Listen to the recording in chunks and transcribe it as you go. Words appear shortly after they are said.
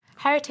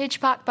Heritage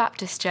Park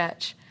Baptist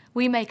Church.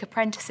 We make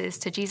apprentices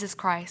to Jesus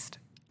Christ.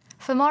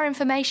 For more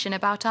information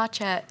about our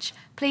church,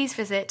 please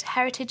visit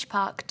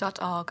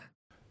heritagepark.org.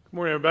 Good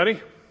morning, everybody.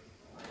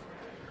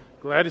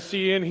 Glad to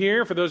see you in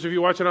here. For those of you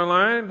watching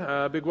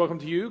online, big welcome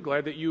to you.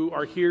 Glad that you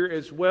are here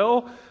as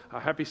well.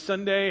 Happy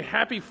Sunday.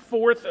 Happy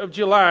 4th of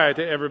July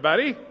to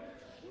everybody.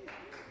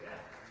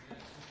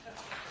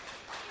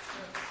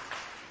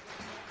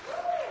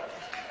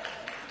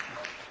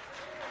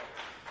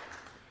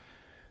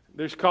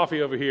 There's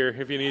coffee over here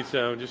if you need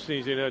some. Just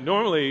need you to know.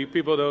 Normally,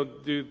 people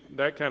don't do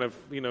that kind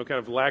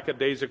of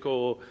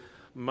lackadaisical,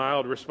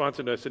 mild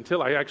responsiveness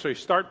until I actually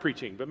start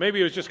preaching. But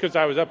maybe it was just because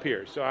I was up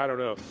here, so I don't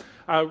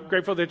know.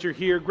 Grateful that you're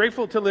here.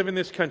 Grateful to live in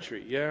this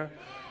country. Yeah,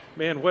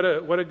 man, what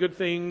a good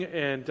thing,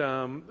 and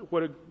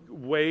what a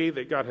way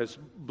that God has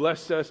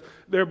blessed us.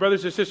 There are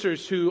brothers and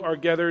sisters who are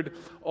gathered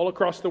all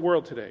across the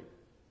world today,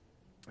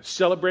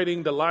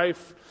 celebrating the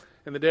life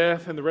and the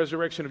death and the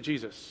resurrection of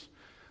Jesus.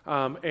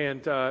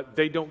 And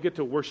they don't get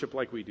to worship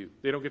like we do.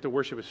 They don't get to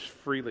worship as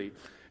freely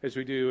as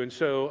we do. And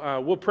so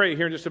we'll pray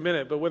here in just a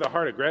minute, but with a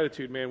heart of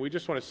gratitude, man, we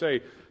just want to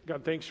say,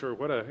 God, thanks for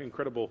what an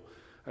incredible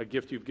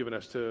gift you've given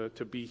us to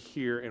be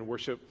here and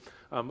worship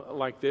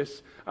like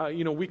this.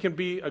 We can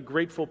be a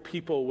grateful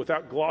people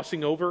without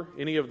glossing over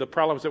any of the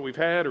problems that we've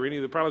had or any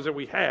of the problems that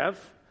we have.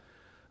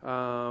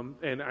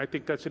 And I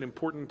think that's an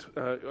important,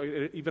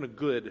 even a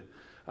good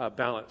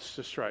balance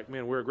to strike.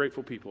 Man, we're a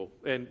grateful people,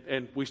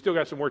 and we still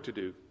got some work to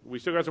do. We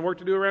still got some work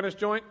to do around this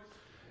joint?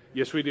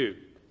 Yes, we do.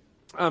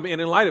 And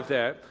in light of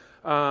that,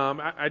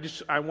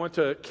 I want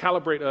to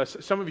calibrate us.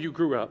 Some of you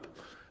grew up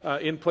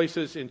in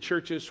places, in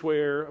churches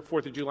where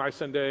 4th of July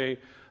Sunday,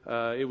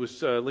 it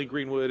was Lee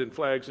Greenwood and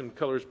flags and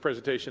colors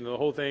presentation and the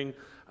whole thing.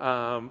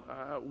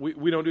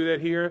 We don't do that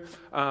here.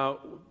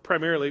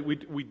 Primarily,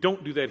 we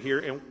don't do that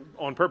here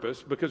on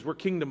purpose because we're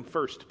kingdom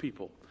first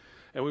people.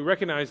 And we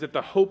recognize that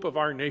the hope of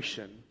our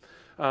nation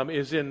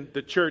is in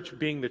the church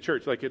being the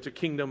church. Like it's a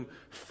kingdom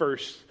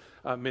first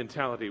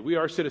mentality. We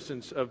are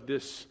citizens of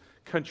this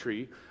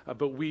country,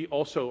 but we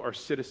also are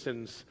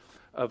citizens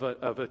of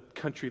a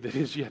country that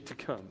is yet to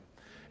come.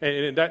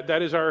 And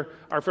that is our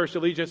first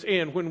allegiance.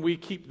 And when we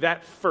keep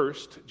that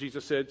first,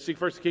 Jesus said, seek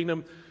first the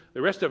kingdom,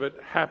 the rest of it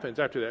happens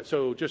after that.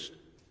 So just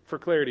for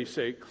clarity's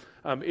sake,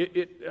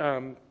 it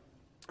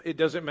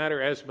doesn't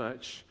matter as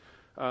much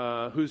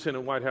who's in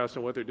the White House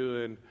and what they're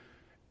doing.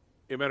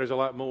 It matters a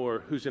lot more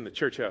who's in the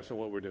church house and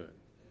what we're doing.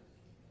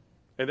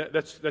 And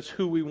that's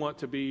who we want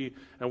to be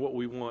and what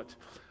we want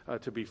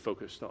to be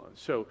focused on.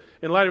 So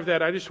in light of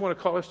that, I just want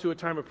to call us to a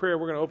time of prayer.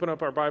 We're going to open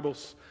up our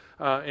Bibles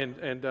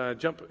and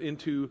jump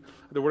into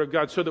the Word of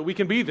God so that we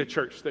can be the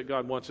church that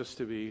God wants us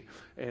to be.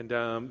 And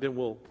then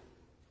we'll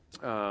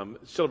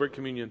celebrate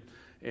communion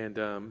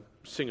and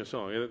sing a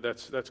song.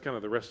 That's kind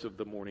of the rest of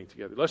the morning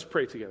together. Let's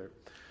pray together.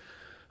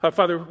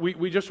 Father,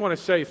 we just want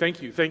to say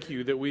thank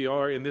you that we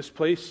are in this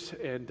place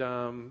and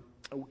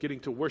getting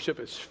to worship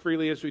as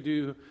freely as we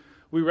do.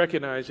 We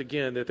recognize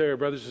again that there are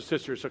brothers and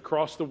sisters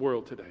across the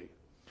world today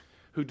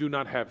who do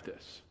not have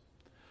this.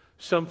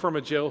 Some from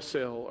a jail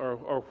cell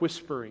are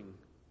whispering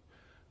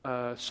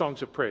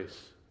songs of praise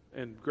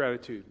and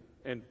gratitude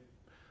and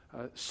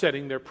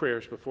setting their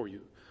prayers before you,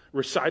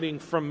 reciting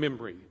from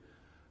memory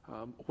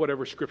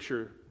whatever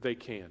scripture they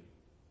can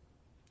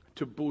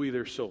to buoy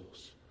their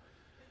souls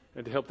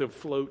and to help them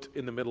float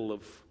in the middle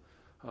of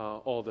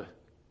all the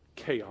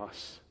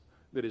chaos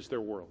that is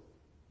their world.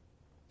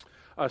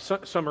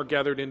 Some are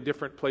gathered in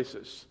different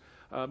places,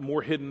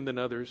 more hidden than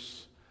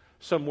others,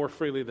 some more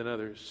freely than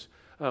others.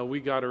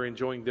 We, God, are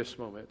enjoying this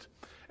moment.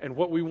 And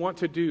what we want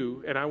to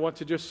do, and I want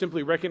to just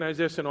simply recognize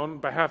this, and on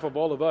behalf of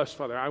all of us,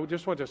 Father, I would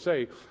just want to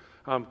say,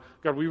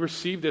 God, we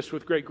receive this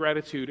with great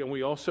gratitude, and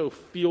we also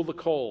feel the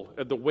call,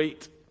 the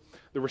weight,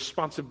 the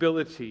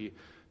responsibility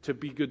to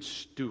be good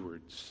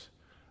stewards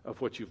of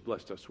what you've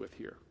blessed us with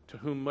here. To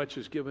whom much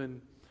is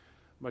given,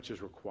 much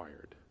is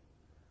required.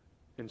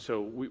 And so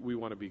we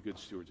want to be good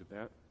stewards of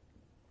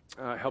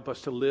that. Help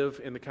us to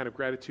live in the kind of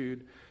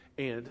gratitude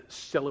and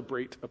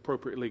celebrate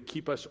appropriately.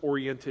 Keep us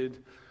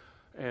oriented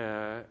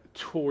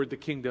toward the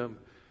kingdom.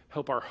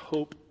 Help our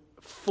hope,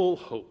 full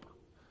hope,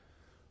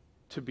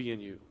 to be in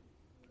you.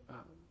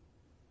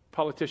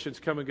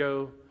 Politicians come and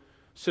go.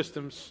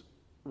 Systems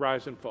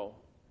rise and fall.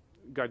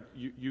 God,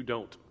 you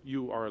don't.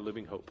 You are a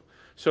living hope.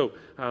 So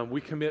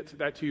we commit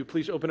that to you.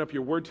 Please open up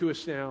your word to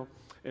us now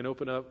and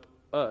open up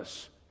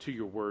us to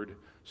your word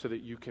so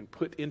that you can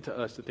put into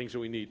us the things that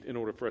we need in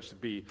order for us to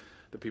be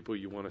the people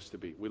you want us to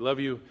be. We love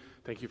you.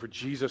 Thank you for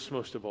Jesus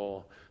most of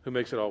all, who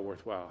makes it all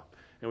worthwhile.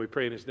 And we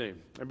pray in his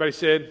name. Everybody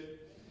said,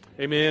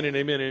 amen and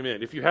amen and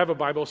amen. If you have a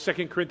Bible,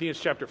 2 Corinthians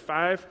chapter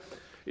 5.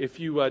 If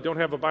you don't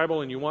have a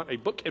Bible and you want a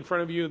book in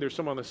front of you, there's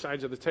some on the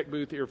sides of the tech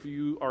booth. If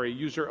you are a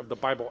user of the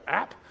Bible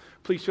app,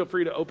 please feel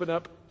free to open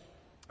up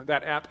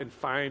that app and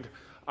find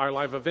our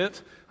live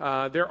event.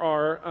 There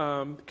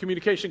are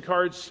communication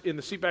cards in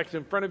the seatbacks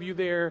in front of you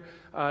there.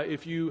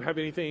 If you have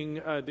anything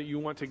that you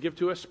want to give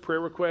to us, prayer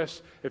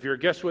requests, if you're a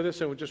guest with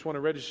us and we just want to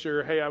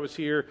register, hey, I was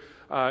here.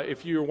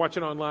 If you're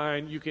watching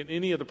online, you can,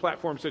 any of the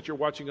platforms that you're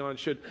watching on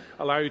should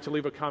allow you to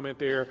leave a comment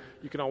there.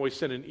 You can always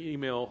send an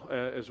email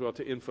as well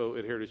to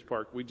info@Heritage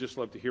Park. We'd just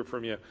love to hear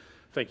from you.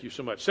 Thank you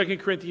so much. 2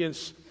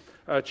 Corinthians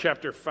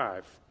chapter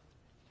 5.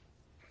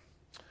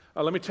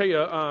 Let me tell you,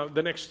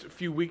 the next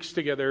few weeks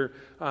together,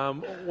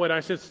 what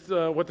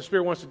the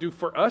Spirit wants to do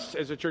for us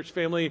as a church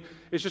family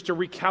is just to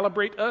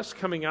recalibrate us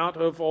coming out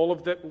of all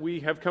of that we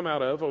have come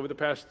out of over the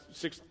past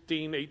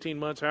 16, 18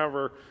 months,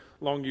 however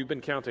long you've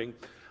been counting.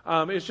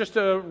 It's just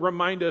to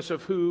remind us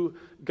of who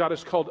God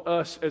has called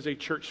us as a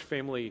church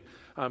family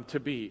to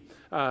be.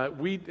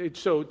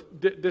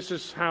 This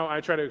is how I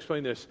try to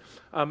explain this.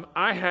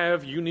 I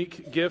have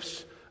unique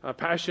gifts,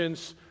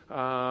 passions.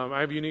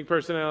 I have unique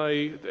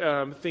personality,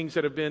 things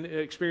that have been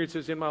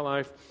experiences in my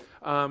life,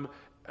 and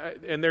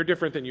they're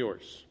different than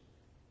yours.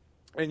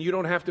 And you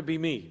don't have to be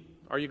me.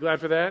 Are you glad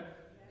for that?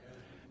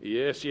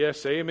 Yes,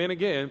 say amen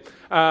again.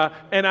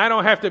 And I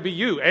don't have to be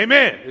you.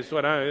 Amen is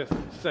what I'm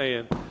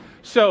saying.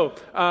 So,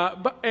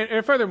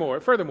 and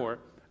furthermore,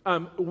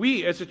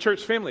 we as a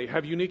church family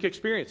have unique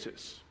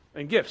experiences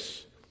and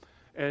gifts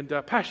and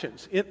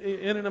passions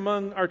in and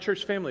among our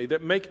church family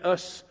that make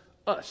us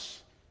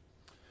us.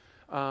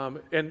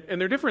 And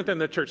they're different than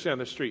the church down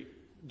the street.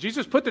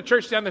 Jesus put the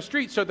church down the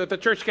street so that the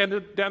church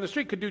down the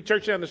street could do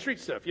church down the street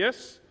stuff,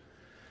 yes?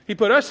 He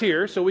put us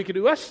here so we could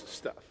do us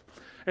stuff.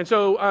 And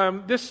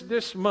so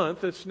this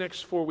month, this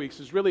next 4 weeks,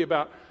 is really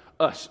about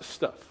us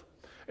stuff.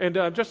 And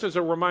just as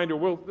a reminder,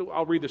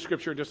 I'll read the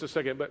scripture in just a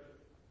second, but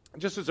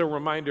just as a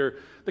reminder,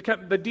 the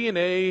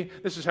DNA,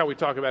 this is how we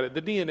talk about it,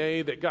 the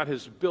DNA that God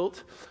has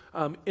built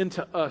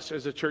into us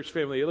as a church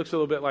family. It looks a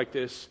little bit like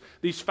this.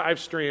 These 5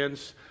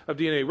 strands of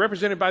DNA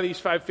represented by these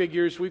 5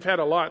 figures. We've had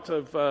a lot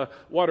of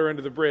water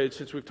under the bridge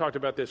since we've talked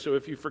about this, so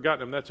if you've forgotten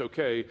them, that's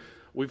okay.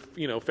 We've,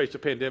 faced a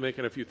pandemic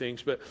and a few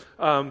things. But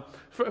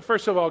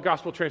first of all,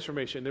 gospel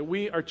transformation. That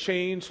we are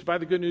changed by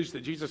the good news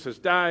that Jesus has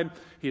died,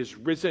 He is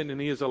risen,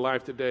 and He is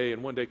alive today,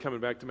 and one day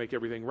coming back to make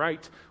everything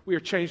right. We are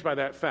changed by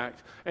that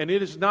fact. And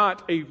it is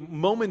not a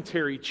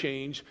momentary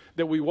change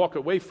that we walk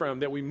away from,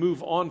 that we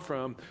move on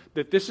from,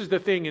 that this is the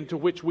thing into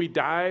which we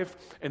dive,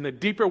 and the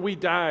deeper we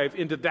dive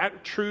into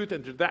that truth,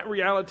 into that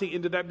reality,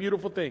 into that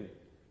beautiful thing,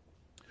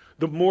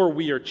 the more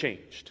we are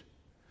changed.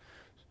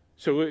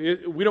 So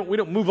we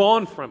don't move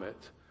on from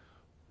it.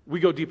 We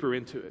go deeper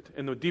into it.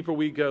 And the deeper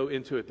we go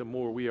into it, the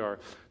more we are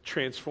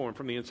transformed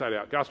from the inside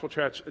out. Gospel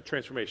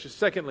transformation.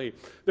 Secondly,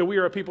 that we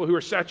are a people who are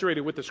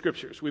saturated with the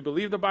Scriptures. We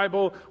believe the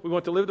Bible. We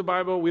want to live the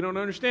Bible. We don't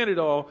understand it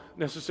all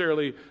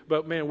necessarily,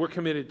 but man, we're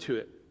committed to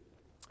it.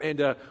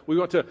 And we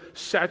want to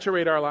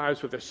saturate our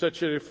lives with it, such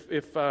that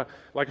if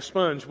like a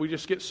sponge, we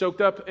just get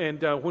soaked up,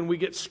 and when we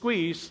get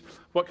squeezed,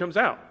 what comes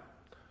out?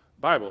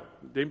 Bible.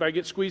 Did anybody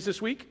get squeezed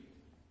this week?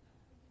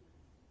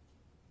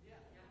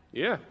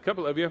 Yeah, a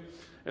couple of you.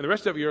 And the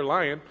rest of you are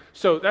lying.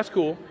 So that's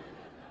cool.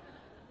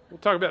 We'll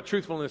talk about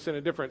truthfulness in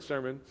a different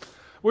sermon.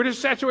 We're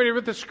just saturated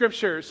with the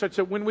Scripture such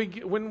that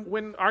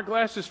when our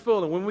glass is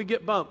full and when we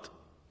get bumped,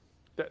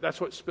 that's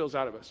what spills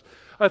out of us.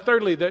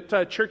 Thirdly,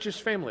 that church is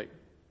family.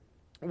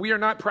 We are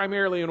not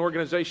primarily an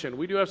organization.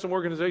 We do have some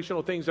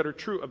organizational things that are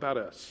true about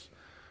us.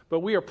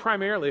 But we are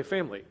primarily a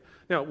family.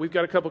 Now, we've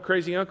got a couple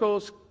crazy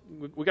uncles.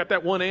 We got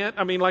that one aunt.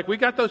 we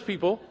got those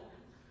people.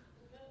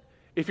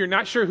 If you're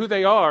not sure who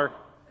they are,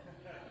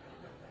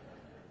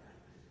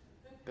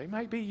 they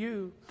might be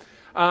you.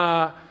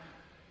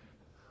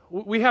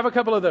 We have a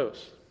couple of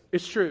those.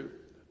 It's true.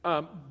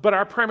 But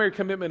our primary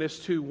commitment is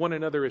to one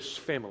another as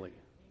family.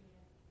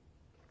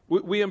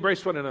 We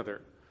embrace one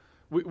another.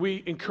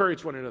 We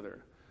encourage one another.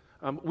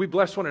 We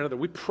bless one another.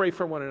 We pray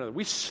for one another.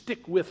 We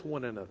stick with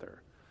one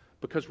another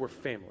because we're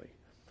family.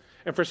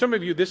 And for some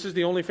of you, this is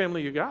the only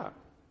family you got.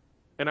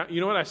 And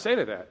you know what I say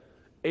to that?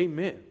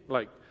 Amen.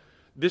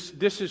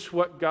 This is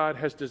what God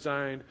has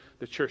designed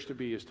the church to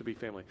be, is to be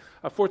family.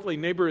 Fourthly,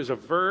 neighbor is a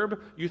verb.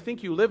 You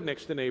think you live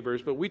next to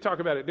neighbors, but we talk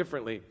about it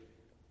differently.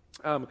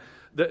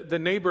 The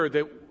neighbor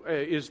that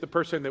is the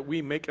person that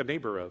we make a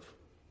neighbor of,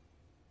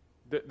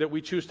 that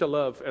we choose to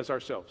love as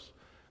ourselves.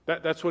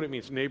 That's what it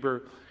means.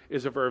 Neighbor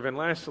is a verb. And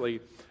lastly,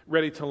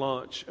 ready to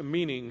launch,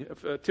 meaning,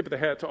 tip of the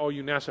hat to all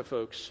you NASA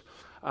folks.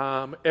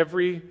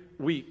 Every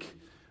week,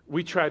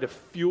 we try to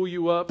fuel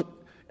you up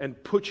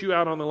and put you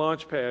out on the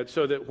launch pad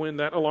so that when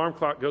that alarm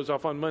clock goes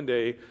off on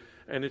Monday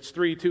and it's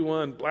 3, 2,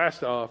 1,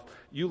 blast off,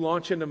 you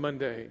launch into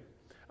Monday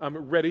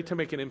ready to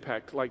make an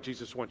impact like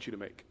Jesus wants you to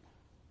make.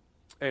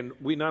 And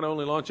we not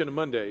only launch into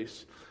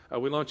Mondays,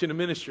 we launch into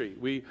ministry.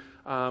 We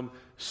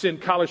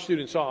send college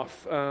students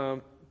off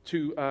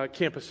to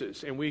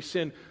campuses, and we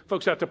send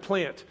folks out to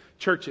plant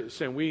churches,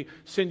 and we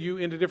send you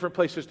into different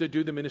places to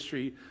do the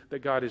ministry that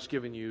God has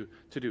given you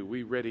to do.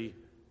 We ready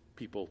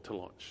people to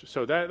launch.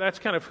 So that's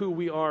kind of who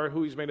we are,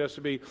 who He's made us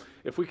to be.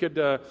 If we could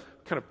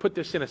kind of put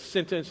this in a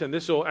sentence, and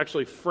this will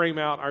actually frame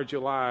out our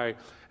July,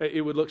 it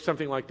would look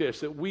something like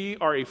this, that we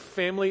are a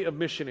family of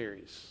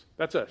missionaries.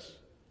 That's us.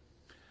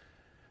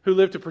 Who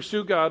live to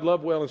pursue God,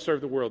 love well, and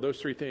serve the world.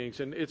 Those three things.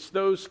 And it's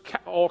those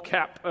all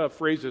cap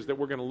phrases that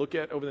we're going to look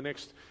at over the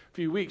next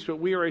few weeks. But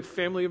we are a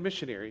family of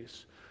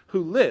missionaries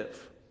who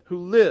live.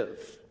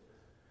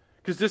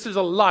 Because this is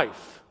a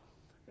life.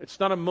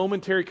 It's not a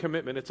momentary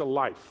commitment, it's a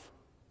life.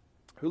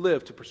 Who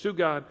live to pursue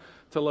God,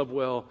 to love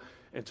well,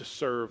 and to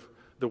serve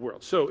the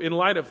world. So in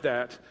light of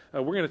that,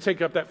 we're going to take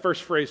up that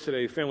first phrase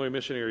today, family of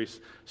missionaries.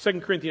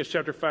 2 Corinthians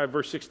chapter 5,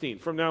 verse 16.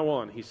 From now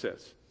on, he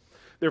says,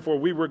 therefore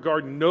we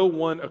regard no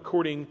one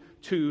according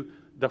to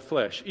the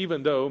flesh.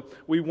 Even though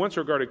we once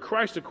regarded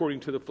Christ according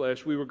to the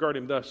flesh, we regard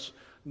him thus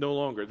no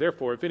longer.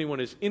 Therefore, if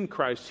anyone is in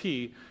Christ,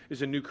 he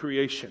is a new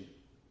creation.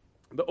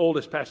 The old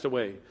has passed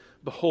away.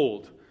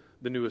 Behold,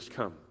 the new has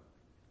come.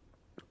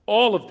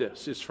 All of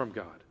this is from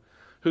God,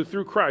 who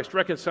through Christ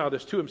reconciled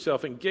us to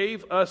himself and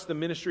gave us the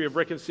ministry of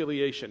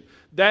reconciliation.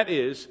 That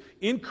is,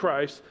 in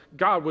Christ,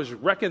 God was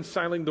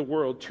reconciling the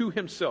world to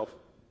himself,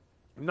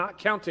 not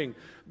counting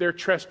their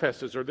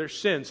trespasses or their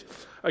sins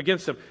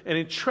against them, and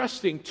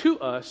entrusting to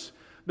us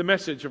the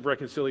message of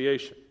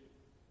reconciliation.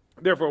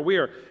 Therefore, we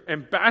are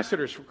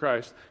ambassadors for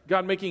Christ,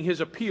 God making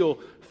his appeal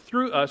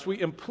through us.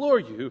 We implore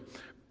you,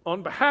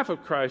 on behalf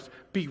of Christ,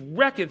 be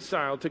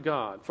reconciled to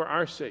God for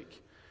our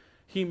sake.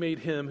 He made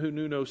him who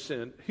knew no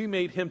sin. He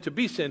made him to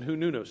be sin who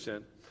knew no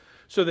sin,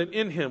 so that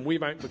in him we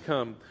might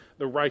become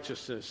the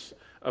righteousness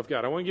of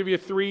God. I want to give you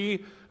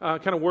three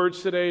kind of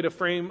words today to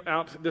frame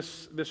out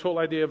this whole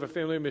idea of a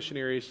family of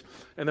missionaries.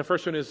 And the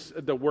first one is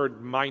the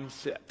word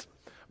mindset.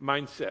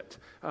 Mindset.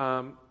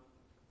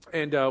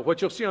 And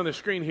what you'll see on the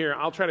screen here,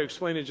 I'll try to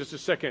explain in just a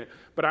second,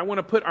 but I want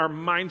to put our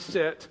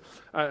mindset,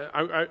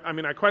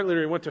 I quite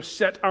literally want to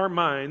set our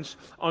minds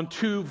on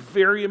two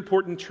very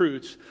important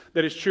truths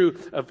that is true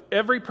of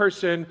every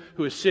person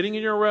who is sitting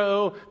in your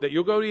row, that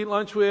you'll go to eat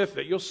lunch with,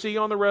 that you'll see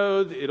on the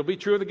road. It'll be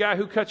true of the guy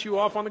who cuts you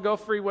off on the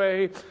Gulf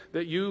Freeway,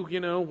 that you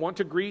want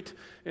to greet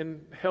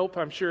and help,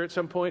 I'm sure, at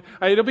some point.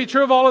 It'll be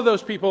true of all of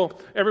those people,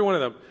 every one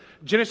of them.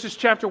 Genesis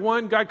chapter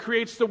 1, God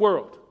creates the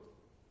world.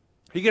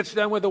 He gets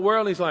done with the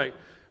world, and he's like,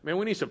 man,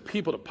 we need some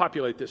people to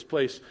populate this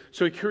place.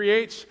 So he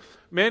creates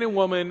man and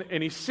woman,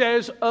 and he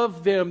says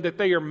of them that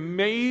they are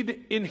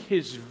made in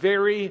his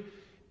very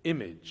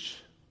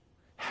image.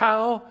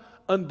 How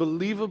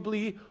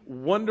unbelievably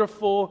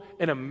wonderful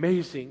and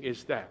amazing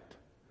is that?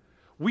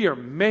 We are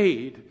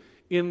made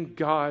in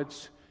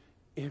God's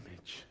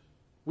image.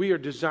 We are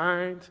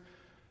designed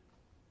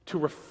to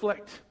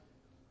reflect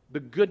the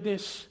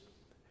goodness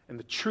and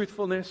the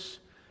truthfulness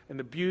and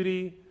the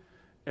beauty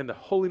and the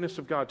holiness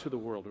of God to the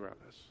world around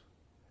us.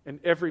 And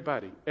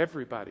everybody.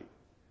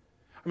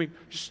 I mean,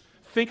 just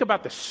think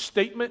about the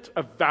statement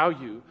of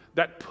value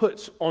that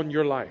puts on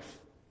your life.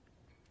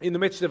 In the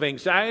midst of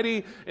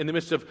anxiety, in the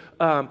midst of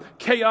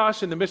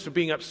chaos, in the midst of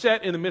being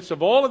upset, in the midst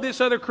of all of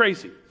this other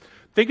crazy,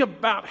 think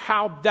about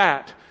how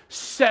that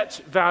sets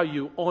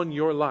value on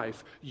your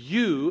life.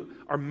 You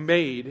are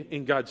made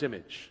in God's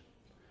image.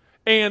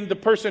 And the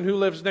person who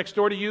lives next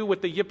door to you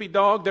with the yippy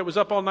dog that was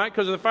up all night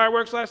because of the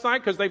fireworks last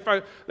night, because they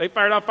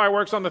fired off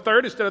fireworks on the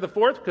 3rd instead of the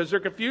 4th because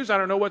they're confused. I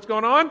don't know what's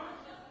going on.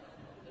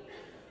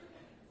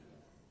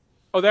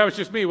 Oh, that was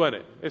just me, wasn't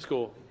it? It's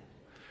cool.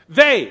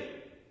 They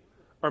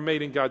are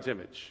made in God's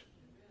image.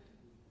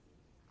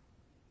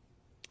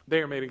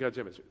 They are made in God's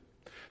image.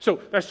 So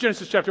that's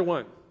Genesis chapter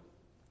 1.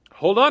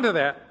 Hold on to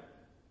that.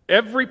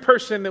 Every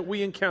person that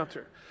we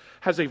encounter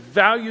has a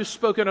value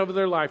spoken over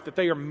their life that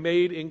they are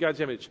made in God's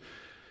image.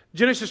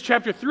 Genesis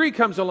chapter 3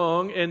 comes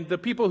along, and the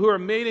people who are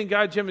made in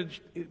God's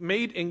image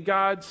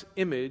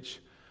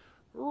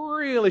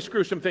really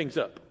screw some things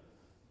up.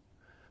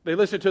 They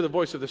listen to the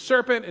voice of the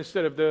serpent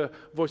instead of the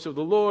voice of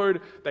the Lord.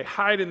 They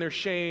hide in their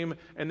shame,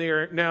 and they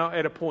are now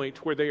at a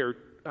point where they are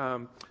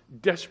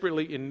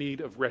desperately in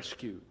need of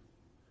rescue.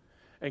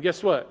 And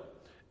guess what?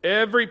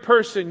 Every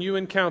person you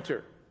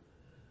encounter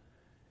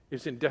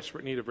is in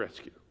desperate need of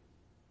rescue.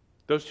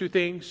 Those two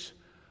things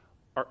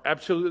are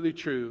absolutely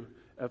true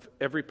of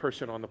every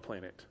person on the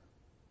planet.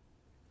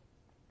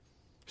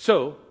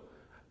 So,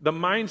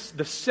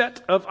 the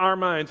set of our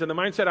minds, and the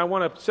mindset I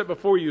want to set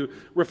before you,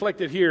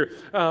 reflected here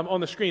on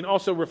the screen,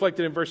 also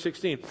reflected in verse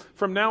 16.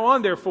 From now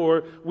on,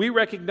 therefore, we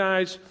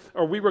recognize,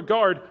 or we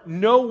regard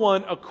no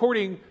one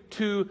according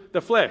to the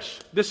flesh.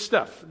 This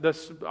stuff,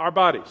 our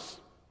bodies.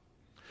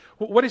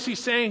 What is he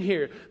saying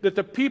here? That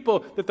the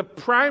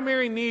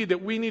primary need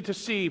that we need to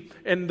see,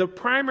 and the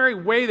primary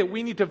way that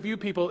we need to view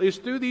people is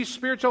through these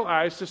spiritual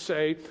eyes to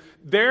say,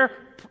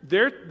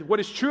 what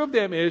is true of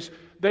them is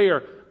they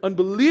are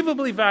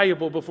unbelievably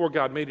valuable before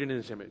God, made in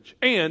his image,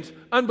 and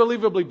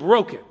unbelievably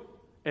broken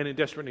and in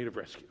desperate need of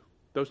rescue.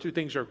 Those two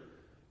things are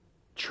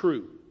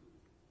true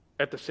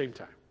at the same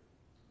time.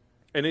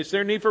 And it's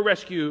their need for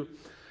rescue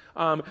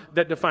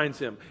that defines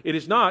them. It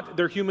is not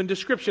their human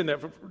description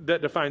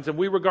that defines them.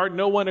 We regard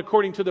no one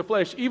according to the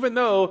flesh, even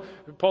though,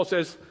 Paul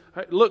says,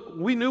 look,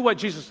 we knew what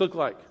Jesus looked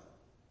like.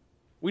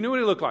 We knew what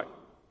he looked like.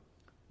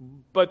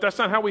 But that's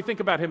not how we think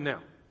about him now.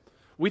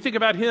 We think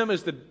about him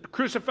as the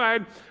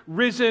crucified,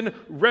 resurrected,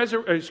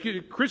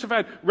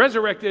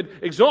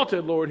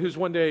 exalted Lord who's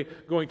one day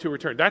going to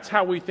return. That's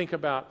how we think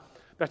about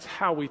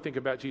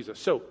Jesus.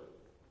 So,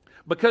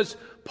 because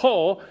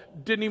Paul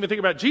didn't even think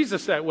about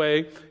Jesus that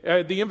way,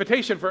 the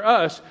invitation for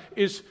us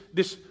is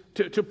this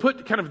to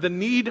put kind of the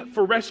need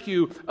for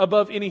rescue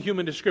above any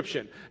human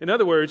description. In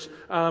other words,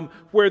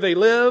 where they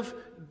live,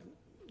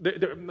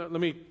 let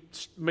me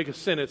make a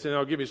sentence and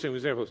I'll give you some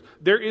examples.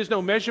 There is no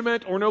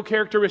measurement or no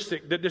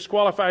characteristic that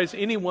disqualifies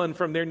anyone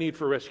from their need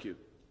for rescue.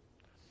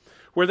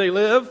 Where they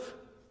live,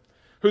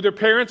 who their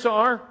parents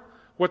are,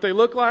 what they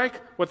look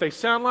like, what they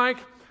sound like,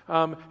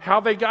 how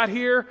they got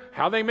here,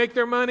 how they make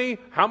their money,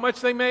 how much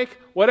they make,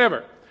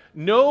 whatever.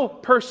 No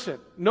person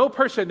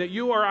that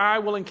you or I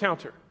will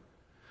encounter,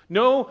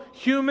 no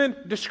human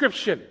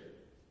description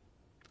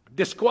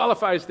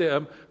disqualifies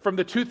them from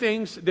the two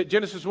things that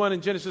Genesis 1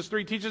 and Genesis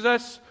 3 teaches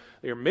us.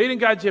 They are made in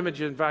God's image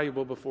and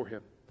valuable before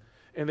him.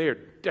 And they are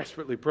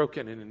desperately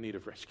broken and in need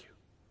of rescue.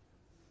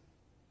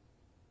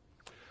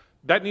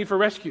 That need for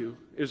rescue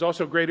is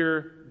also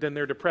greater than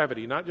their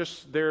depravity, not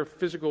just their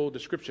physical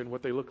description,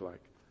 what they look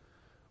like,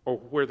 or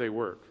where they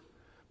work.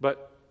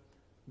 But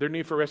their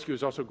need for rescue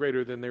is also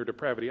greater than their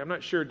depravity. I'm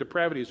not sure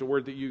depravity is a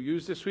word that you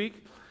use this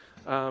week,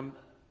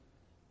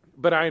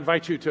 but I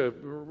invite you to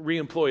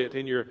re-employ it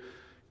in your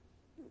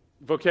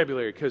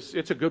vocabulary because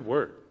it's a good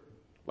word.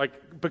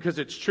 Because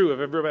it's true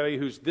of everybody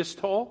who's this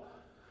tall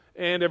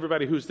and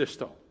everybody who's this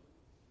tall.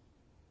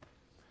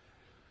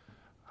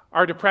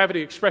 Our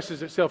depravity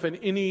expresses itself in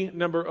any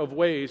number of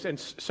ways, and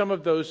some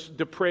of those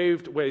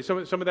depraved ways, some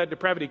of that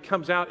depravity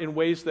comes out in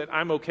ways that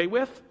I'm okay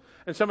with,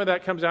 and some of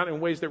that comes out in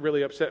ways that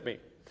really upset me.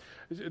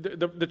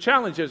 The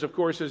challenge is, of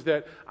course, is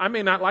that I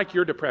may not like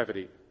your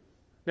depravity.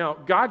 Now,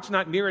 God's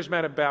not near as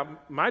mad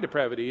about my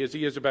depravity as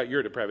he is about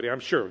your depravity. I'm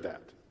sure of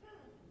that.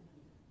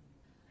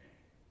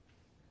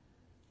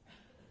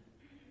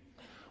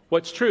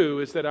 What's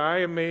true is that I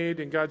am made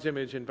in God's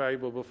image and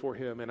valuable before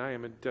him, and I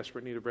am in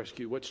desperate need of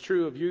rescue. What's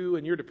true of you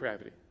and your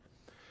depravity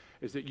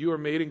is that you are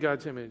made in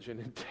God's image and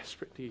in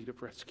desperate need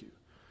of rescue.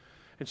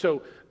 And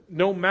so,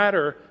 no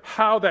matter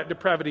how that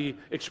depravity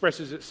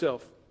expresses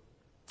itself,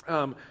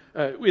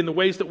 in the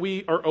ways that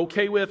we are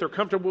okay with or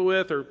comfortable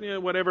with or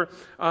whatever,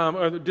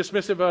 or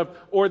dismissive of,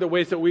 or the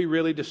ways that we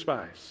really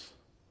despise,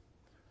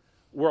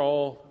 we're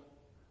all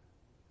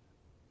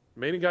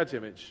made in God's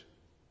image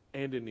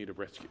and in need of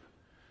rescue.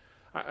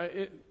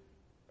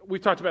 We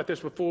talked about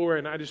this before,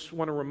 and I just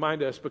want to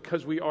remind us,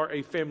 because we are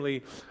a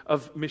family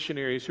of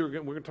missionaries, we're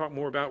going to talk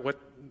more about what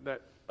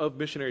that of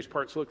missionaries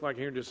parts look like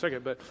here in just a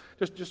second, but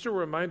just a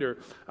reminder,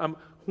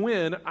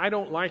 when I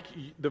don't like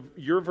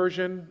your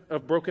version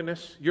of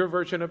brokenness, your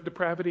version of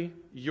depravity,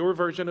 your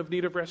version of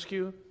need of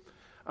rescue,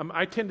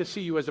 I tend to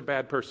see you as a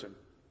bad person.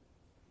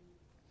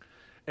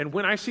 And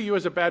when I see you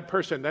as a bad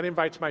person, that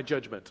invites my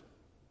judgment.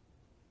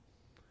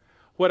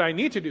 What I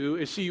need to do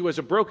is see you as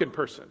a broken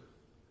person.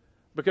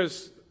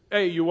 Because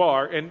A, you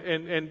are,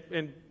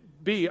 and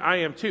B, I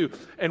am too.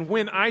 And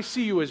when I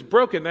see you as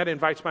broken, that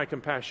invites my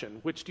compassion.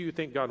 Which do you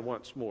think God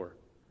wants more?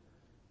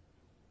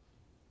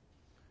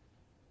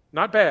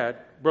 Not bad,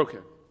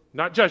 broken.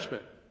 Not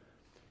judgment,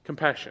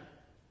 compassion.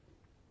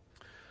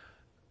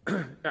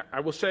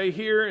 I will say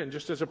here, and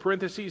just as a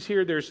parenthesis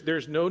here,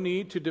 there's no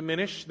need to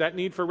diminish that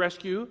need for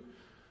rescue.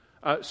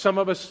 Some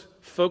of us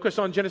focus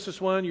on Genesis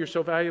 1, you're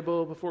so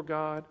valuable before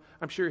God.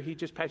 I'm sure he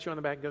just pats you on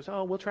the back and goes,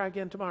 we'll try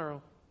again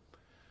tomorrow.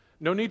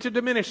 No need to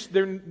diminish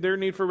their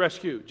need for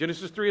rescue.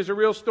 Genesis 3 is a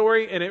real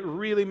story, and it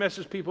really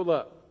messes people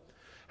up.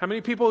 How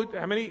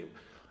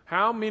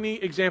many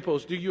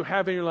examples do you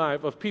have in your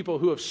life of people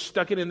who have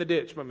stuck it in the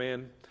ditch, my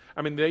man?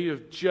 I mean, they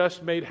have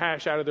just made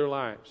hash out of their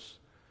lives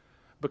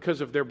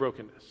because of their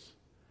brokenness.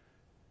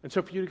 And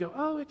so for you to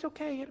go, it's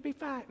okay, it'll be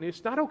fine. And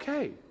it's not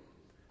okay,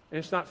 and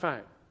it's not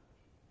fine.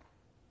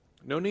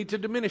 No need to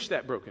diminish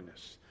that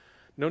brokenness.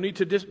 No need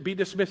to be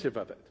dismissive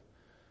of it.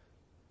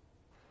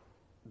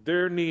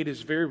 Their need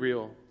is very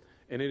real,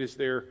 and it is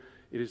their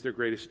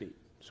greatest need.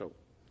 So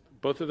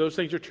both of those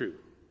things are true.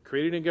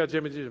 Created in God's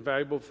image and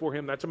valuable for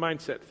him, that's a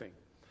mindset thing.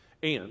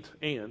 And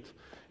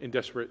in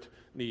desperate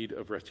need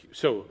of rescue.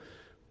 So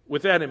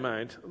with that in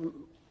mind,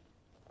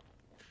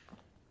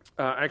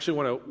 I actually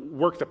want to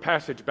work the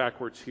passage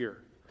backwards here.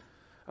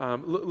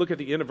 Look at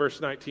the end of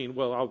verse 19.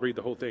 Well, I'll read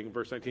the whole thing,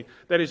 verse 19.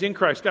 That is, in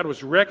Christ, God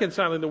was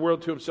reconciling the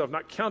world to himself,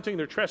 not counting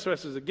their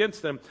trespasses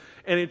against them,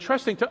 and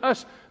entrusting to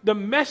us the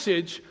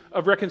message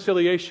of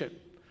reconciliation.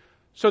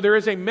 So there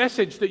is a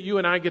message that you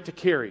and I get to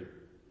carry.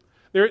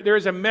 There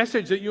is a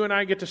message that you and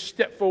I get to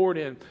step forward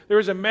in. There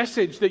is a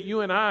message that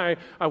you and I,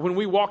 when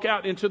we walk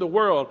out into the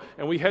world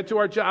and we head to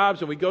our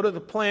jobs and we go to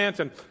the plants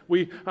and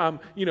we, go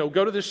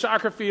to the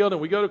soccer field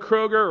and we go to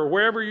Kroger or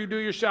wherever you do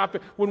your shopping,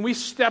 when we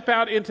step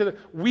out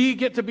we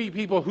get to be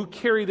people who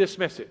carry this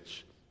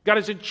message. God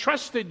has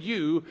entrusted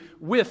you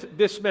with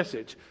this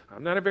message.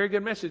 I'm not a very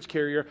good message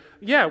carrier.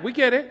 Yeah, we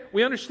get it.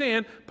 We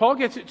understand. Paul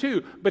gets it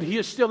too. But he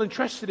has still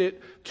entrusted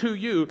it to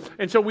you.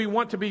 And so we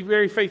want to be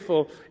very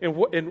faithful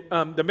in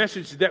the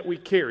message that we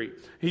carry.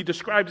 He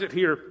describes it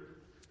here.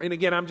 And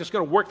again, I'm just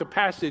going to work the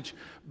passage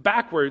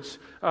backwards.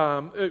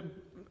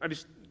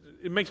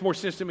 It makes more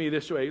sense to me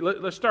this way.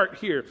 Let's start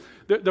here.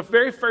 The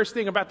very first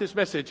thing about this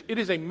message, it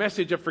is a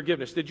message of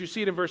forgiveness. Did you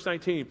see it in verse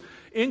 19?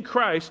 In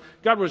Christ,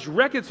 God was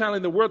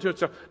reconciling the world to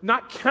himself,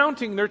 not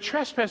counting their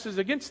trespasses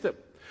against them.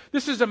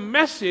 This is a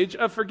message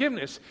of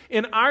forgiveness.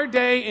 In our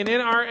day and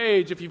in our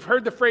age, if you've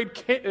heard the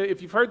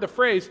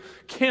phrase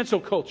cancel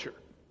culture.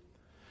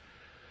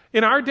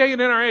 In our day and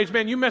in our age,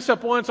 man, you mess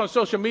up once on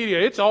social media,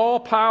 it's all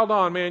piled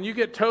on, man. You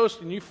get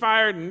toasted and you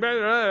fired and blah, blah,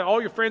 blah, all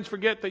your friends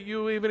forget that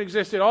you even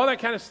existed, all that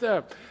kind of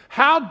stuff.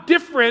 How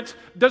different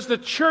does the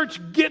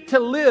church get to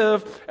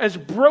live as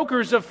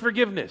brokers of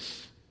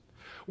forgiveness?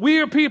 We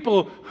are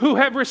people who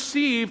have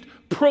received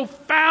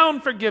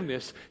profound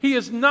forgiveness. He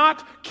has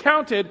not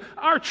counted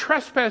our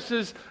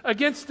trespasses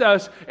against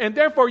us, and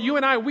therefore you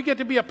and I, we get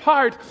to be a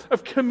part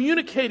of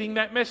communicating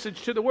that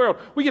message to the world.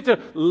 We get to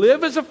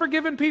live as a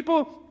forgiven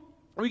people.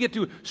 We get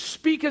to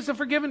speak as a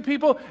forgiven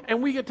people,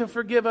 and we get to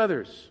forgive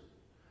others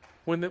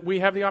when we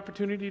have the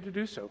opportunity to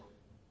do so.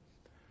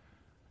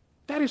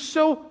 That is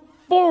so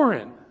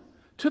foreign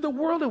to the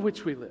world in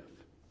which we live.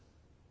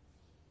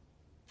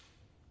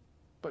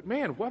 But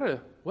man, what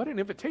an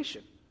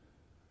invitation.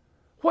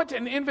 What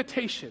an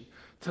invitation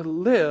to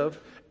live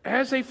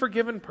as a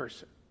forgiven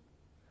person.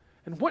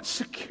 And what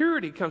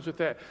security comes with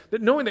that?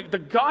 That knowing that the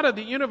God of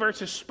the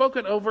universe has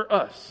spoken over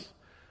us.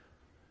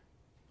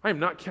 I am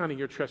not counting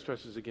your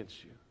trespasses against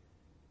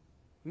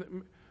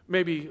you.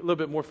 Maybe a little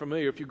bit more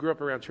familiar if you grew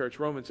up around church.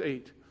 Romans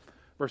 8,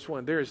 verse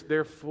 1. There is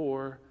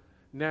therefore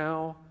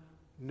now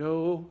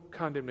no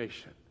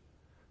condemnation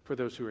for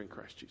those who are in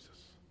Christ Jesus.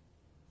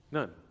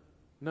 None.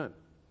 None.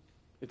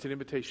 It's an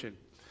invitation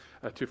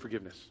to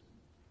forgiveness.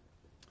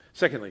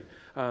 Secondly,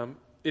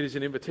 it is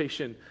an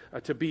invitation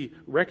to be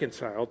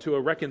reconciled, to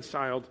a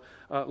reconciled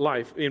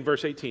life. In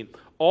verse 18,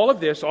 all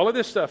of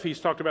this stuff he's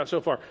talked about so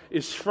far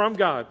is from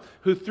God,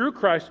 who through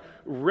Christ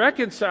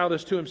reconciled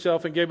us to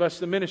himself and gave us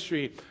the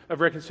ministry of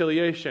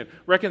reconciliation.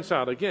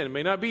 Reconciled, again, it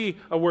may not be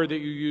a word that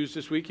you use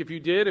this week. If you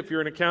did, if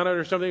you're an accountant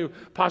or something,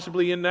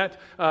 possibly in that,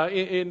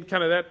 in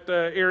kind of that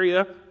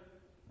area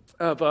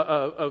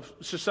of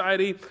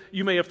society,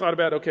 you may have thought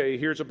about, okay,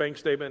 here's a bank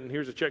statement and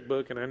here's a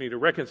checkbook, and I need to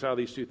reconcile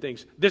these two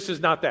things. This is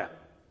not that.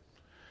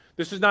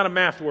 This is not a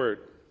math word.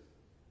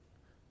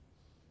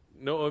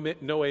 No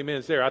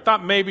amens there. I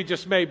thought maybe,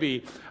 just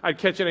maybe, I'd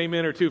catch an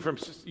amen or two from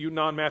you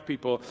non-math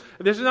people.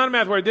 This is not a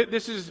math word.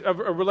 This is a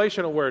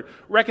relational word.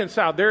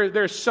 Reconciled.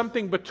 There's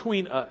something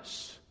between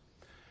us.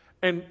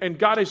 And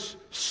God has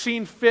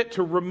seen fit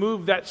to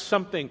remove that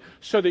something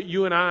so that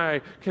you and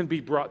I can be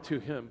brought to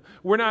him.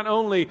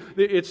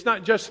 It's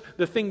not just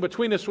the thing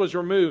between us was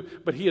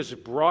removed, but he has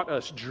brought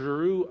us,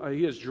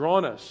 he has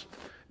drawn us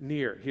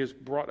near. He has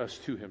brought us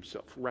to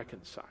himself,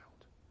 reconciled.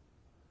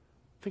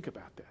 Think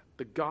about that.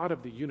 The God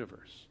of the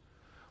universe,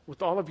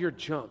 with all of your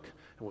junk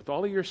and with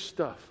all of your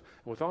stuff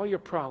and with all your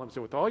problems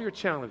and with all your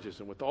challenges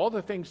and with all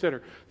the things that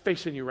are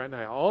facing you right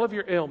now, all of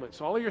your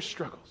ailments, all of your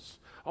struggles,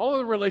 all of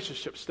the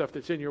relationship stuff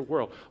that's in your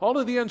world, all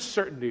of the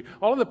uncertainty,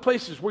 all of the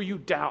places where you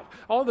doubt,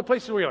 all of the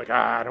places where you're like,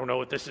 I don't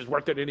know if this is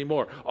worth it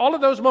anymore. All of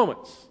those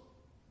moments,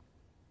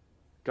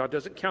 God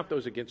doesn't count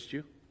those against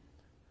you.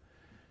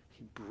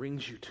 He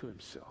brings you to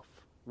himself,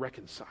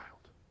 reconciled.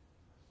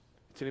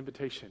 It's an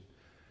invitation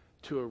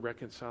to a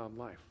reconciled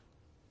life.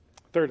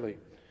 Thirdly,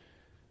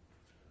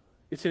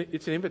 it's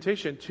an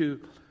invitation to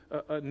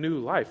a new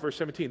life. Verse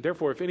 17,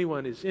 therefore, if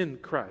anyone is in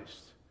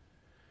Christ,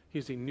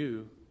 he's a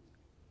new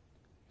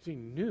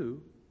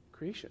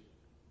creation.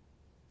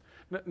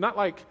 Not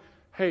like,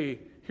 hey,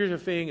 here's a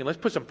thing and let's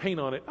put some paint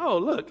on it. Oh,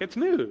 look, it's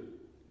new.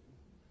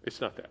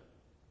 It's not that.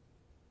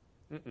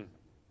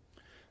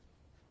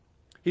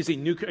 He's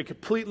a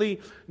completely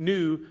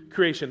new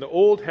creation. The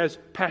old has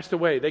passed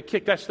away. They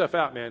kicked that stuff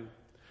out, man.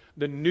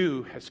 The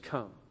new has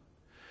come.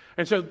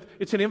 And so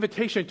it's an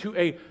invitation to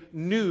a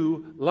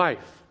new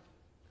life.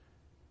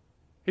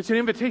 It's an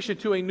invitation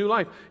to a new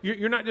life.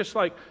 You're not just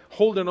like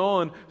holding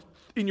on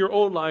in your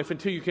old life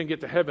until you can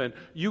get to heaven.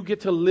 You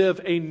get to live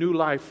a new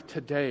life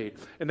today.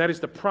 And that is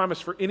the promise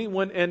for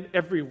anyone and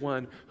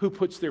everyone who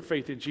puts their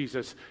faith in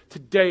Jesus.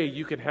 Today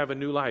you can have a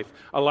new life.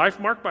 A life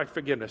marked by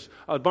forgiveness.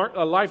 A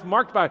life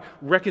marked by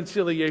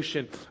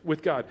reconciliation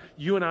with God.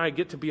 You and I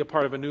get to be a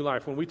part of a new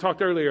life. When we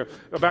talked earlier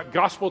about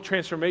gospel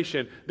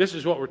transformation, this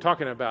is what we're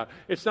talking about.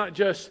 It's not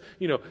just,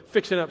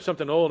 fixing up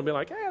something old and be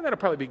like, that'll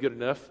probably be good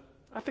enough.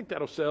 I think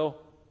that'll sell.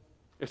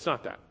 It's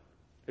not that.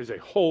 It's a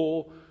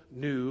whole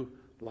new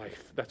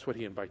life. That's what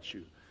he invites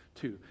you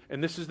to.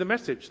 And this is the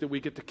message that we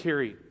get to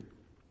carry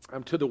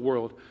to the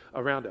world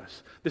around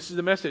us. This is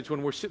the message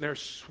when we're sitting there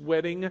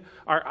sweating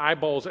our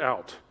eyeballs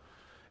out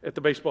at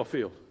the baseball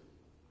field.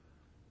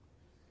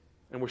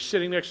 And we're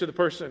sitting next to the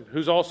person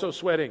who's also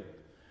sweating.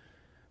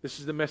 This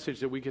is the message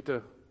that we get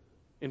to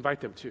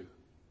invite them to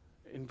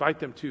Invite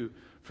them to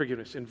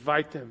forgiveness.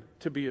 Invite them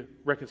to be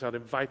reconciled.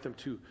 Invite them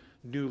to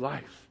new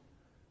life.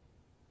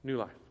 New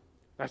life.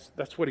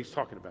 That's what he's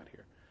talking about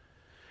here.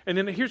 And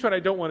then here's what I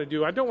don't want to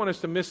do. I don't want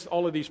us to miss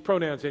all of these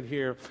pronouns in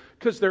here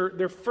because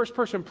they're first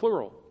person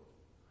plural.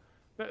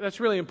 That's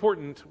really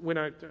important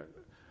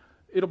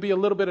it'll be a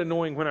little bit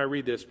annoying when I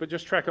read this, but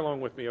just track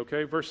along with me,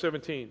 okay? Verse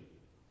 16.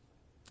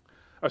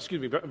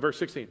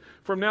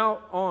 From now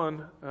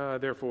on,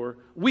 therefore,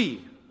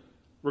 we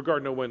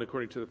regard no one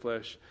according to the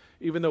flesh.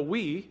 Even though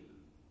we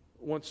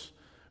once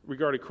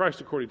regarded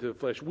Christ according to the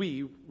flesh,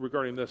 we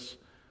regard him thus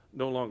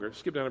no longer.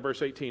 Skip down to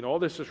verse 18. All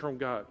this is from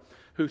God,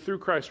 who through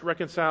Christ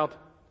reconciled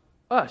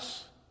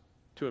us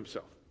to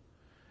himself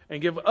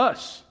and give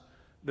us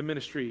the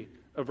ministry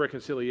of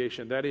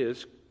reconciliation. That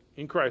is,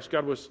 in Christ,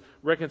 God was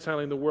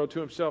reconciling the world to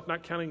himself,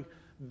 not counting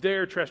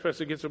their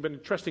trespasses against them, but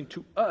entrusting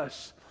to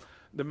us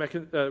the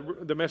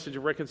message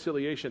of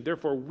reconciliation.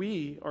 Therefore,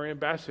 we are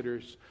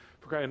ambassadors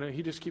for Christ. And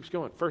he just keeps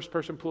going. First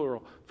person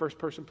plural, first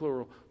person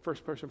plural,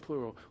 first person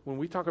plural. When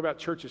we talk about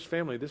church as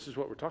family, this is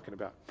what we're talking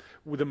about.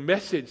 The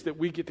message that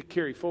we get to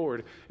carry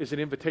forward is an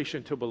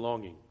invitation to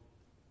belonging.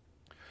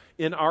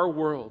 In our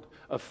world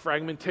of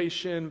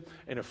fragmentation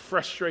and of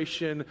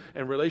frustration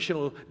and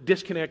relational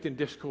disconnect and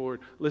discord,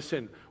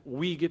 listen,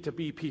 we get to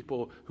be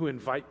people who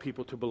invite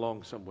people to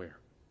belong somewhere.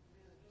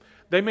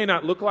 They may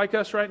not look like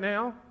us right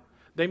now.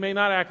 They may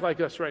not act like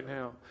us right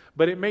now,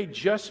 but it may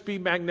just be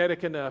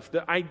magnetic enough.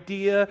 The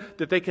idea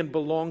that they can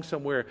belong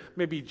somewhere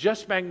may be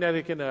just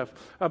magnetic enough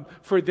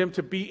for them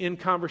to be in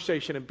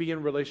conversation and be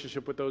in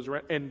relationship with those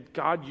around. And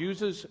God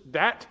uses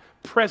that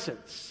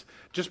presence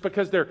just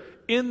because they're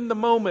in the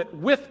moment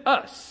with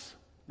us.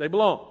 They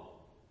belong.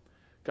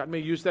 God may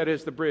use that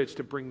as the bridge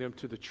to bring them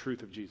to the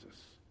truth of Jesus.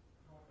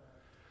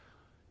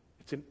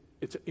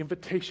 It's an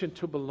invitation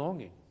to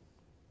belonging.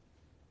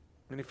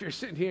 And if you're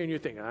sitting here and you're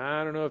thinking,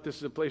 I don't know if this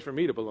is a place for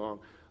me to belong.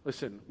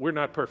 Listen, we're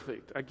not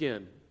perfect.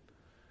 Again,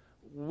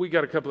 we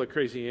got a couple of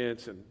crazy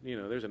aunts and,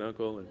 there's an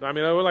uncle. And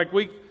we're like,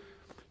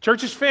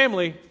 church is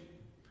family.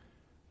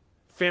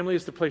 Family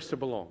is the place to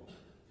belong.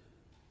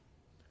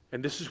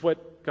 And this is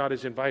what God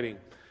is inviting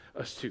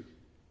us to.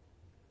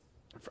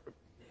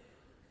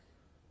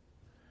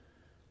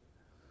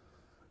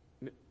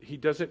 He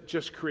doesn't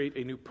just create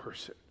a new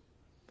person.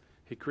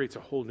 He creates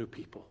a whole new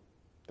people.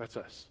 That's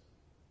us.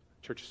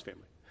 Church is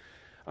family.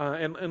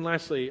 And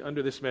lastly,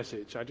 under this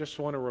message, I just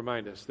want to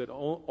remind us that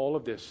all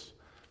of this,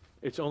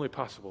 it's only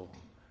possible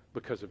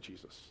because of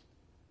Jesus.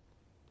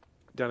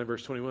 Down in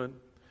verse 21,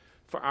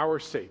 for our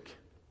sake,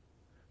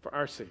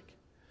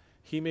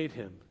 he made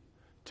him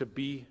to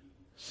be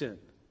sin,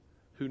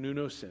 who knew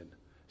no sin,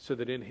 so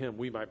that in him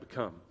we might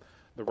become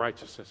the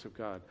righteousness of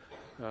God.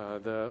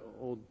 The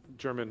old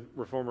German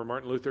reformer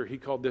Martin Luther, he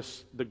called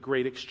this the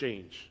great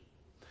exchange.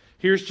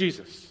 Here's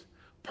Jesus,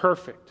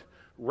 perfect,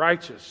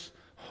 righteous,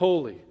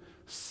 holy,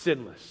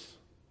 sinless.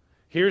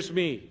 Here's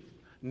me,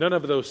 none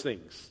of those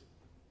things.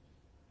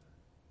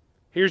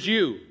 Here's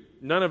you,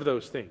 none of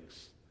those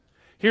things.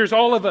 Here's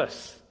all of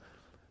us,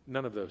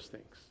 none of those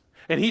things.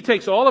 And he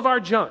takes all of our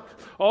junk,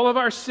 all of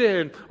our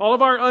sin, all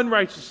of our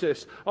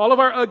unrighteousness, all of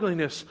our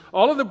ugliness,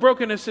 all of the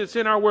brokenness that's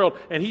in our world,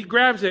 and he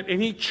grabs it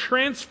and he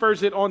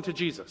transfers it onto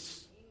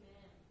Jesus.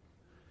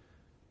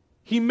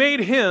 He made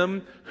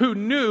him who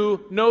knew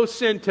no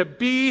sin to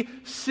be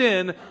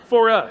sin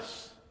for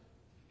us.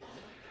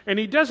 And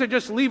he doesn't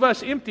just leave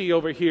us empty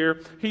over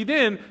here. He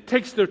then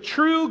takes the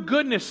true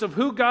goodness of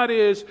who God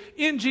is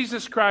in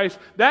Jesus Christ,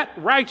 that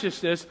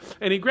righteousness,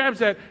 and he grabs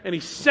that and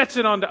he sets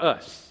it onto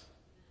us.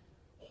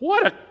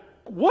 What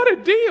a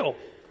deal.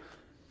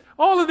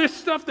 All of this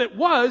stuff that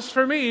was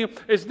for me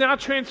is now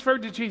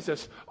transferred to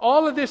Jesus.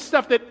 All of this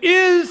stuff that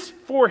is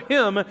for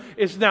him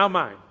is now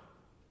mine.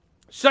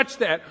 Such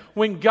that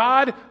when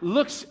God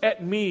looks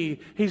at me,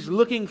 he's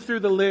looking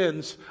through the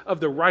lens of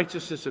the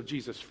righteousness of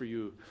Jesus for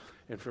you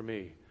and for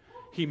me.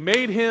 He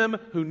made him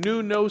who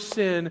knew no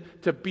sin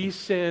to be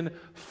sin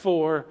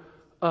for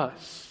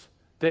us.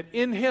 That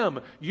in him,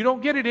 you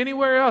don't get it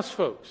anywhere else,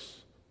 folks.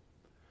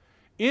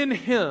 In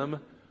him,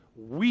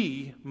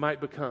 we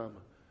might become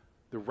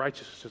the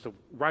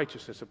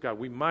righteousness of God.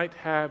 We might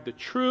have the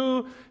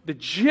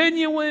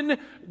genuine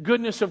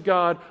goodness of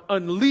God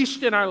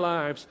unleashed in our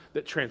lives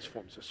that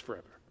transforms us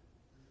forever.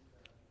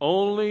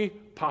 Only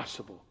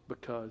possible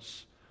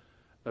because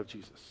of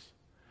Jesus.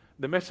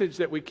 The message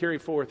that we carry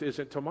forth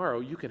isn't tomorrow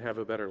you can have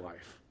a better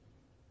life.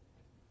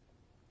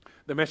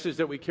 The message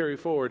that we carry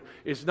forward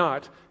is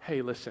not,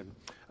 hey, listen,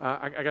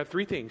 I got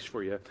 3 things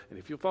for you, and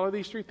if you follow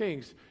these 3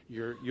 things,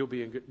 you'll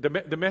be in good.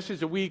 The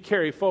message that we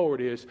carry forward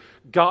is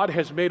God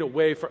has made a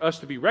way for us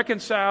to be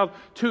reconciled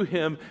to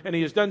him, and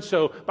he has done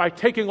so by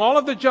taking all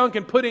of the junk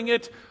and putting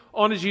it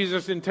onto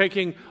Jesus and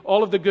taking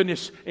all of the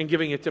goodness and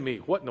giving it to me.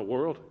 What in the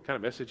world kind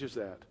of message is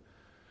that?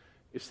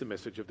 It's the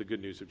message of the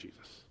good news of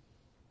Jesus.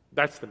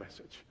 That's the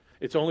message.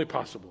 It's only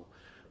possible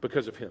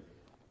because of him.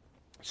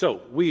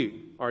 So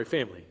we are a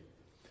family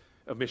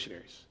of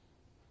missionaries.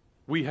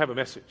 We have a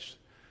message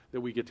that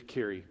we get to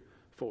carry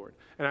forward.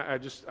 And I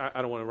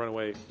don't want to run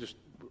away, just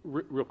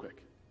real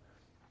quick.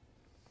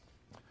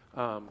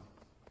 In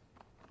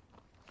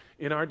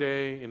our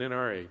day and in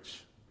our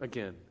age,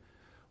 again,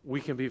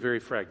 we can be very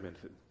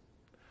fragmented.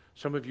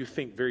 Some of you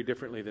think very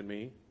differently than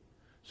me.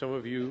 Some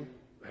of you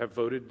have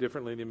voted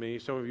differently than me.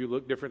 Some of you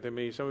look different than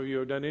me. Some of you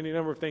have done any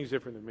number of things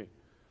different than me.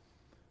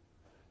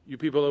 You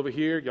people over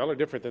here, y'all are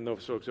different than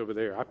those folks over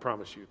there. I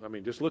promise you. I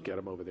mean, just look at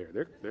them over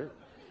there. They're.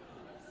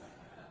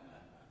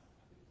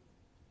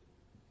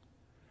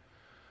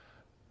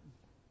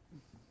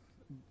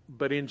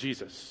 But in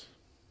Jesus,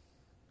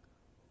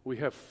 we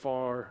have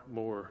far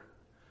more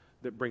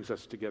that brings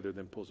us together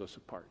than pulls us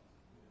apart.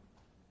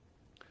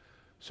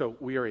 So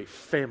we are a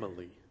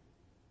family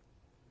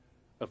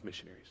of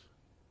missionaries.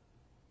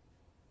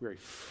 We're a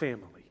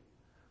family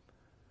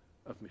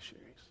of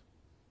missionaries.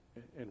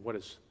 And what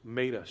has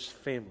made us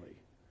family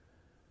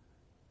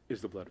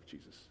is the blood of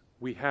Jesus.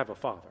 We have a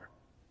Father,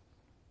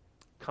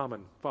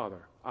 common Father,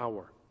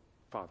 our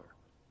Father,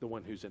 the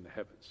one who's in the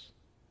heavens,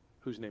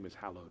 whose name is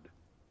hallowed.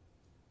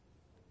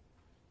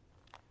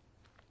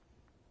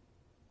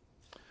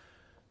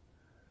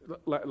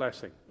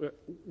 Last thing,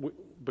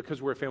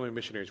 because we're a family of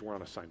missionaries, we're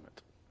on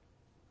assignment.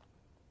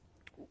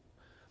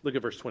 Look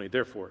at verse 20.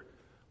 Therefore,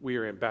 we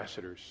are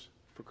ambassadors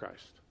for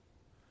Christ.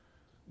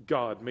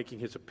 God making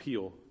his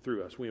appeal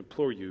through us. We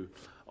implore you,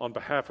 on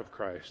behalf of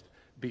Christ,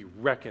 be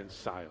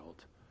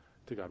reconciled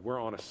to God.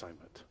 We're on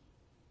assignment.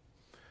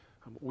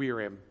 We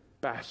are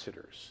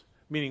ambassadors,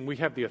 meaning we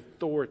have the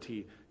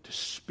authority to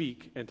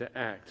speak and to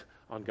act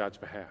on God's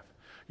behalf.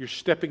 You're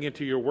stepping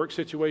into your work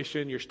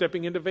situation. You're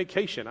stepping into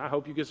vacation. I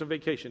hope you get some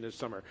vacation this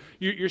summer.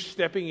 You're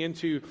stepping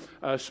into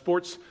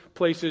sports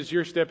places.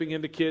 You're stepping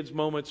into kids'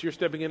 moments. You're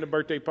stepping into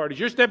birthday parties.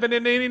 You're stepping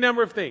into any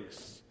number of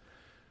things.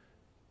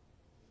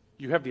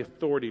 You have the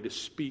authority to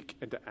speak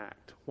and to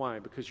act. Why?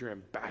 Because you're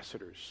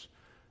ambassadors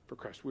for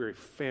Christ. We're a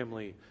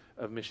family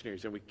of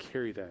missionaries, and we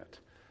carry that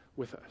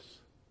with us.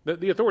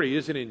 The authority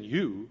isn't in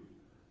you.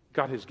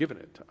 God has given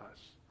it to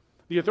us.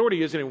 The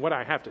authority isn't in what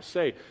I have to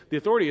say. The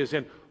authority is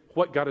in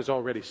what God has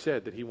already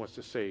said that he wants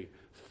to say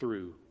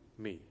through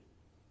me.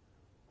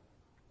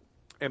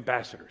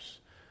 Ambassadors.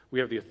 We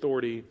have the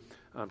authority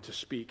to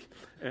speak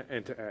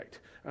and to act.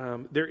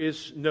 There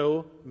is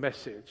no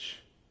message.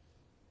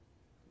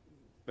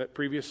 That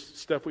previous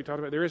stuff we talked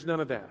about, there is none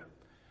of that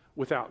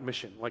without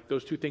mission. Like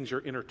those two things are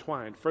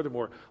intertwined.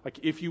 Furthermore, like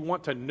if you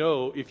want to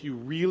know if you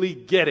really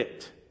get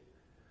it,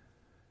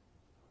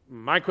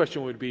 my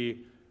question would be,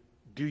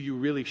 do you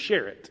really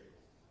share it?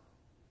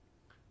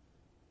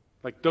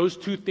 Like those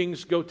two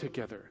things go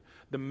together.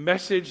 The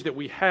message that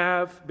we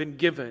have been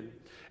given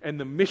and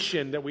the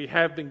mission that we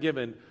have been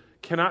given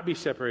cannot be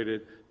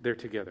separated. They're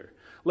together.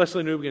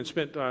 Leslie Newbegin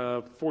spent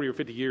 40 or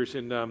 50 years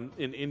in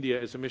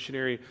India as a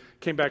missionary,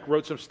 came back,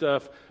 wrote some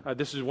stuff.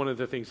 This is one of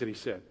the things that he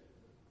said.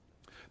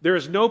 There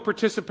is no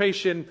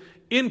participation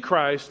in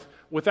Christ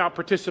without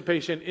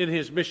participation in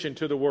his mission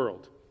to the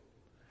world.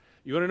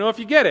 You want to know if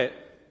you get it?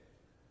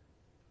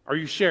 Are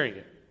you sharing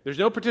it? There's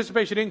no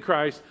participation in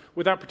Christ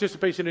without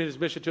participation in his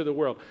mission to the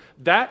world.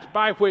 That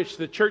by which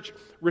the church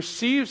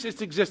receives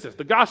its existence,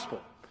 the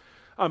gospel,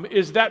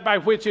 is that by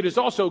which it is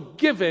also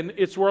given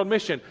its world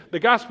mission. The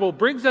gospel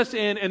brings us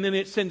in and then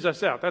it sends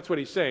us out. That's what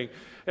he's saying.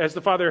 As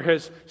the Father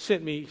has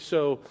sent me,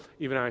 so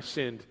even I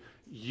send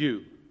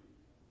you.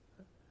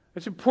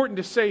 It's important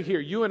to say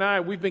here, you and I,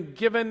 we've been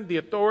given the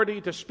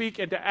authority to speak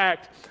and to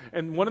act.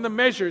 And one of the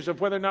measures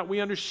of whether or not we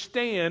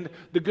understand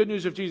the good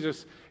news of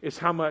Jesus is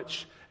how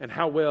much and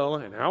how well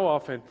and how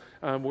often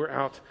we're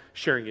out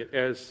sharing it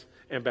as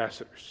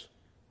ambassadors.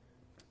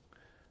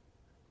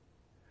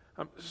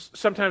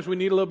 Sometimes we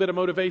need a little bit of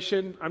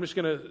motivation. I'm just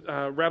going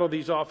to rattle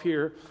these off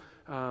here.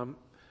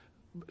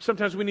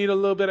 Sometimes we need a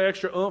little bit of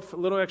extra oomph, a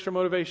little extra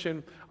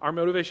motivation. Our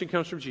motivation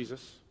comes from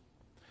Jesus.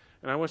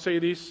 And I want to say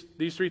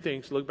these three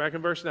things. Look back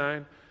in verse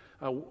 9.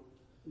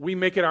 We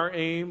make it our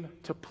aim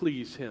to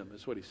please him,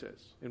 is what he says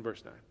in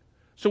verse 9.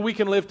 So we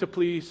can live to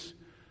please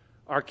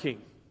our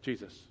King,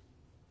 Jesus.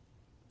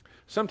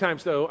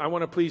 Sometimes, though, I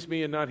want to please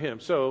me and not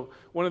him. So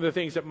one of the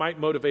things that might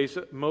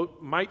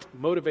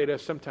motivate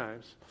us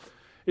sometimes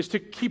is to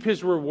keep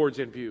his rewards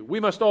in view. We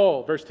must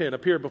all, verse 10,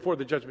 appear before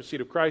the judgment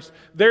seat of Christ,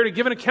 there to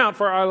give an account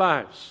for our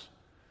lives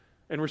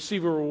and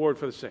receive a reward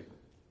for the same.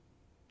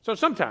 So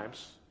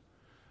sometimes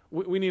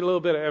we need a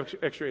little bit of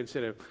extra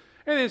incentive.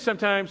 And then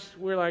sometimes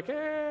we're like,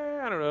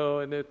 I don't know.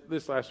 And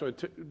this last one,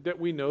 that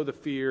we know the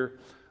fear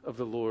of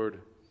the Lord.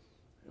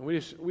 And we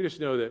just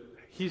know that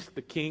he's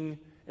the king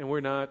and we're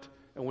not,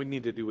 and we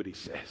need to do what he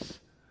says.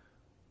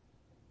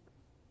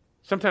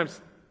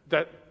 Sometimes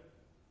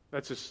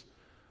that's as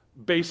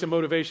base of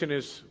motivation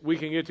as we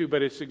can get to,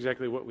 but it's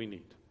exactly what we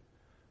need.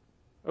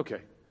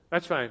 Okay,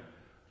 that's fine.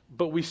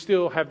 But we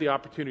still have the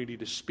opportunity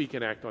to speak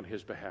and act on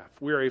his behalf.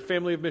 We are a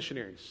family of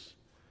missionaries.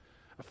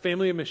 A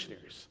family of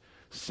missionaries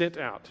sent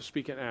out to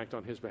speak and act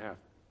on his behalf.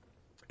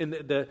 And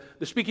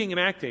the speaking and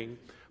acting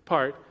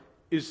part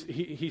is,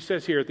 he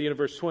says here at the end of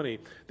verse 20,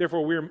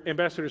 therefore we're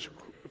ambassadors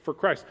for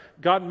Christ.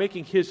 God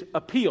making his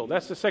appeal.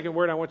 That's the second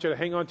word I want you to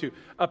hang on to.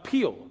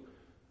 Appeal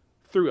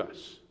through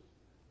us.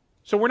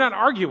 So we're not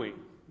arguing.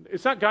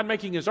 It's not God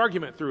making his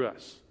argument through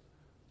us.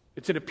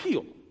 It's an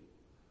appeal.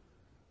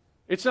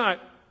 It's not,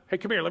 hey,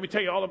 come here, let me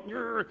tell you all of...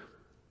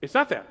 It's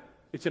not that.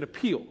 It's an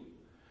appeal.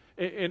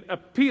 And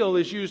appeal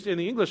is used in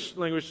the English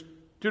language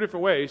two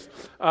different ways.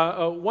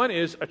 One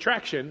is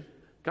attraction.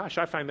 Gosh,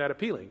 I find that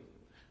appealing.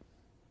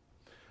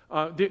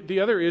 The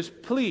other is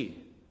plea.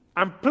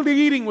 I'm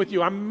pleading with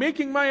you. I'm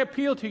making my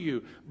appeal to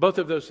you. Both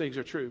of those things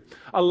are true.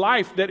 A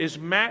life that is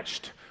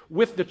matched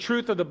with the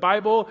truth of the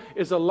Bible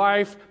is a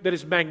life that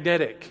is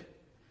magnetic.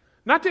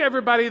 Not to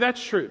everybody,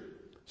 that's true.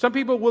 Some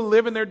people will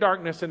live in their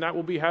darkness, and that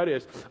will be how it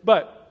is.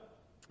 But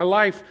a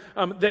life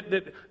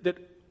that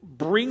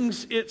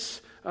brings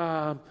its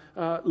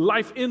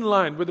life in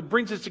line, where it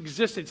brings its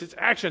existence, its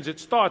actions,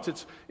 its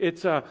thoughts,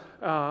 the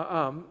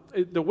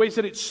ways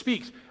that it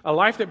speaks. A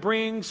life that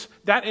brings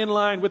that in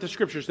line with the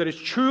Scriptures, that is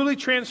truly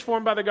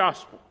transformed by the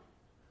gospel.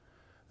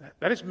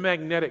 That is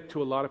magnetic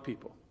to a lot of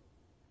people.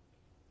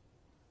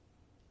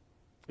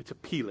 It's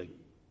appealing.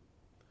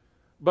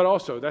 But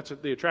also, that's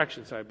the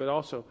attraction side, but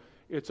also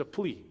it's a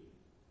plea.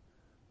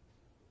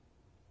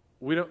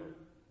 We don't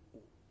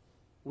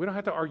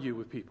have to argue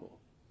with people.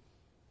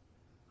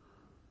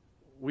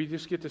 We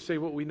just get to say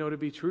what we know to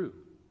be true.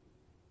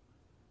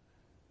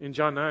 In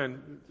John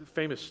 9,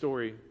 famous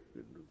story,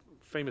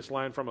 famous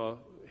line from a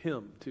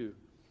hymn too.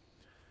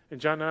 In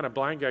John 9, a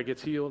blind guy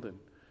gets healed and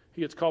he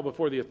gets called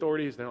before the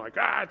authorities and they're like,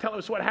 tell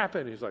us what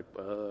happened. He's like,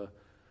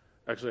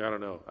 actually, I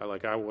don't know.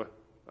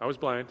 I was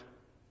blind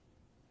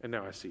and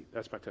now I see.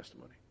 That's my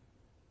testimony.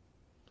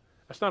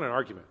 That's not an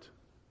argument.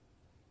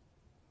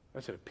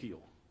 That's an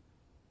appeal.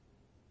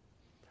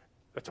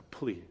 That's a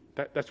plea.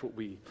 That's what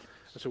we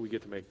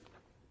get to make.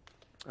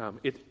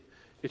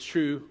 It's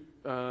true.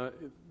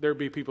 There'll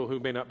be people who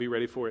may not be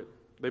ready for it.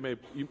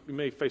 You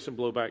may face some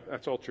blowback.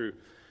 That's all true.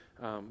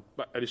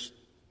 But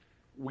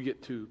we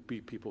get to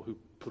be people who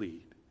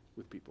plead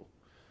with people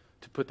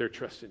to put their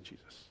trust in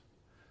Jesus.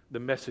 The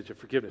message of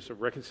forgiveness,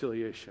 of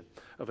reconciliation,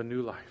 of a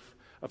new life,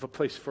 of a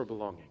place for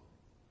belonging.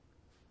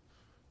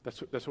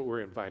 That's what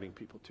we're inviting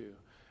people to,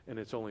 and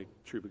it's only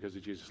true because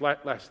of Jesus.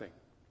 Last thing.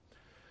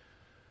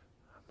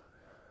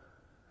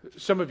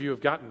 Some of you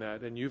have gotten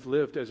that, and you've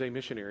lived as a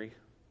missionary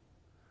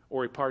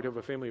or a part of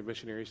a family of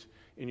missionaries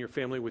in your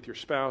family with your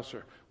spouse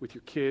or with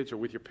your kids or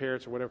with your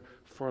parents or whatever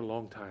for a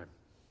long time.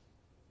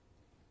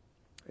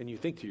 And you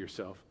think to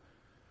yourself,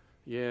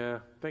 yeah,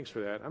 thanks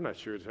for that. I'm not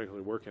sure it's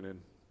actually working in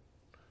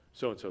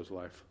so-and-so's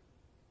life.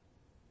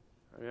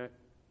 I mean, it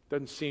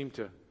doesn't seem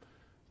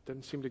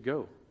to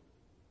go.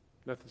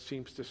 Nothing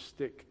seems to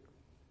stick.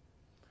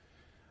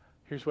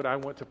 Here's what I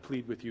want to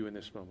plead with you in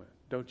this moment.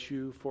 Don't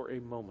you for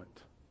a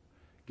moment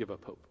give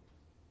up hope.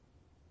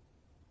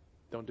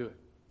 Don't do it.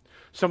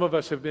 Some of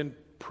us have been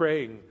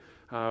praying.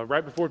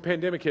 Right before the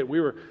pandemic hit,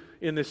 we were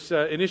in this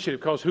initiative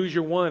called Who's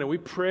Your One? And we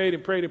prayed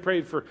and prayed and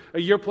prayed for a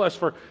year plus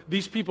for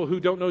these people who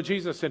don't know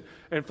Jesus.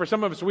 And for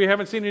some of us, we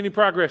haven't seen any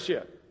progress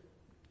yet.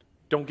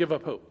 Don't give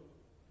up hope.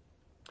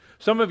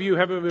 Some of you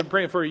haven't been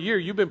praying for a year.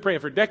 You've been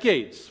praying for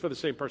decades for the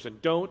same person.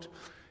 Don't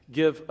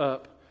give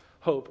up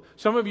hope.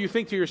 Some of you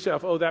think to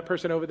yourself, that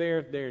person over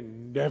there, they're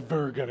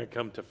never going to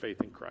come to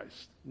faith in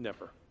Christ.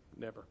 Never.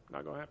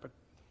 Not going to happen.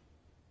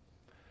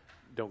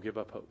 Don't give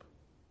up hope.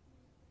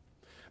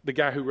 The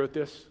guy who wrote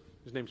this,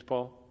 his name's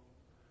Paul.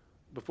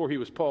 Before he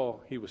was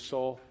Paul, he was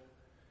Saul.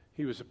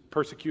 He was a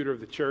persecutor of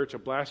the church, a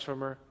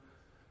blasphemer,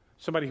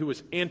 somebody who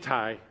was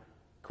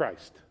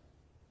anti-Christ.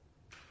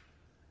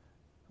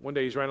 One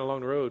day he's riding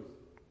along the road.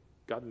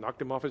 God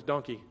knocked him off his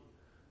donkey.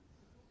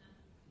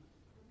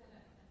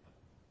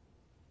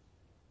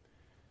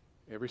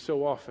 Every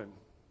so often,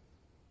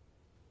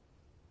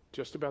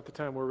 just about the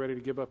time we're ready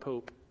to give up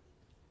hope,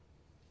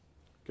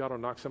 God will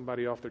knock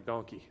somebody off their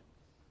donkey.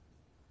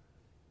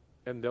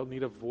 And they'll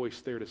need a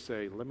voice there to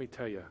say, let me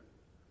tell you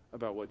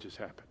about what just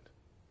happened.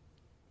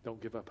 Don't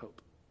give up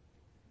hope.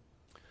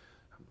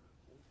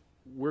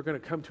 We're going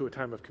to come to a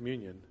time of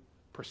communion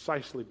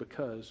precisely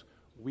because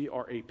we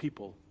are a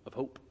people of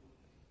hope,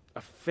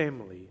 a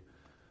family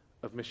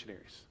of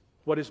missionaries.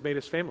 What has made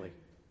us family?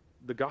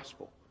 The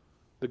gospel,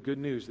 the good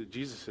news that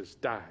Jesus has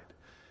died.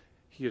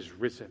 He has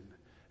risen,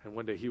 and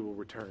one day he will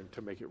return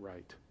to make it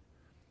right.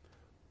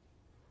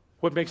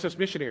 What makes us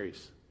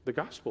missionaries? The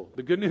gospel,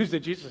 the good news that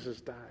Jesus has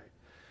died,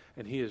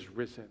 and he has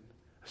risen,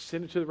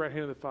 ascended to the right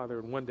hand of the Father,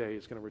 and one day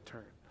is going to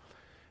return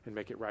and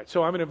make it right.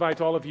 So I'm going to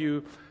invite all of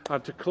you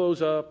to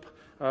close up,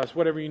 so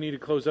whatever you need to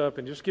close up,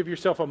 and just give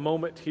yourself a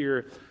moment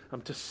here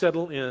to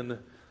settle in.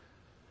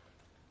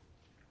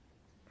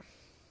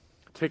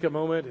 Take a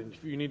moment, and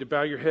if you need to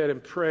bow your head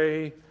and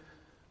pray,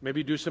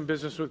 maybe do some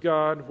business with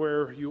God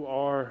where you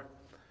are.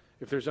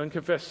 If there's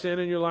unconfessed sin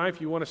in your life,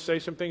 you want to say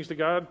some things to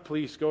God,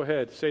 please go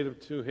ahead, say them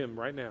to him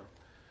right now.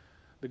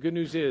 The good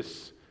news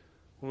is,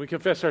 when we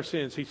confess our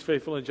sins, he's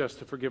faithful and just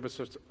to forgive us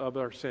of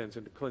our sins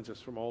and to cleanse us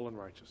from all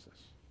unrighteousness.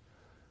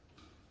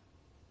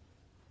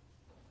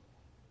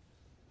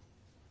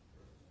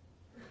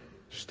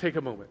 Just take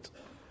a moment.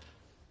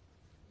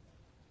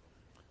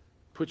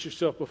 Put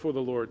yourself before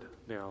the Lord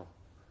now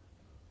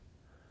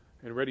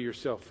and ready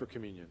yourself for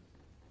communion.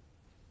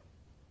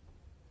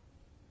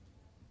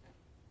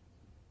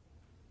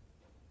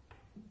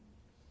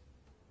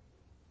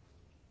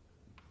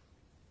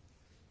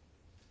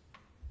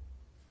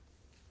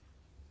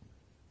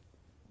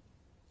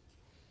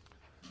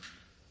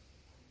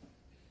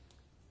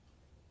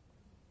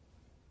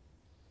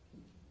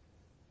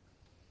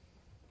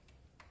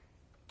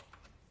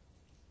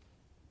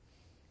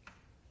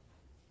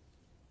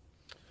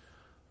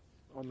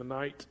 on the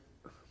night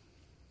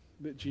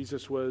that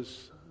Jesus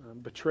was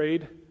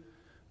betrayed,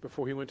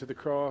 before he went to the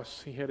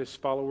cross, he had his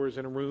followers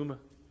in a room.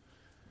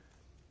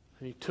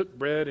 And he took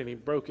bread and he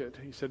broke it.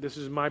 He said, "This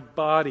is my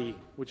body,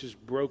 which is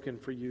broken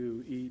for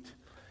you. Eat."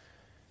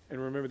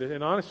 And remember that.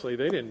 And honestly,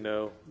 they didn't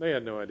know. They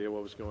had no idea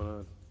what was going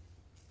on.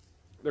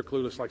 They're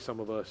clueless like some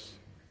of us.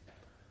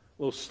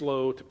 A little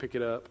slow to pick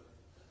it up.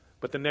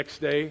 But the next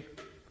day,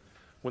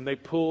 when they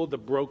pulled the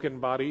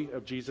broken body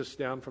of Jesus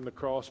down from the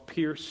cross,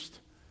 pierced,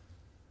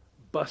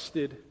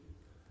 busted,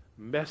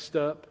 messed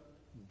up,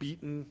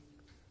 beaten,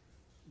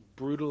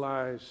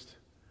 brutalized,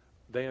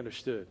 they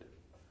understood.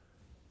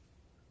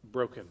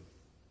 Broken.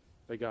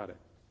 They got it.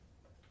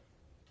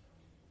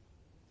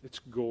 It's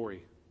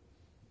gory.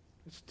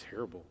 It's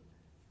terrible.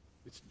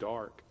 It's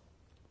dark.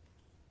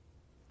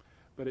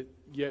 But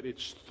yet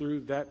it's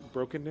through that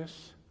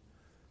brokenness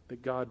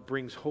that God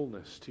brings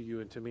wholeness to you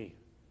and to me.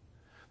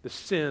 The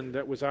sin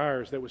that was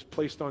ours, that was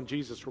placed on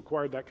Jesus,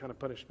 required that kind of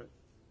punishment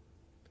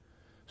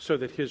so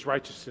that his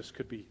righteousness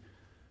could be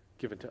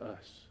given to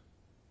us.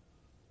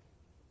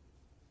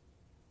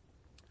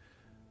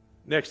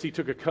 Next, he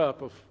took a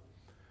cup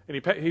and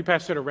he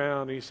passed it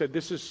around, and he said,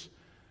 This is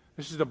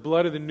the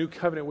blood of the new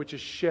covenant which is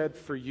shed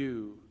for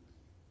you.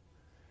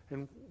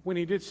 And when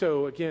he did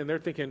so, again, they're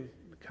thinking,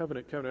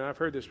 covenant. I've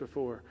heard this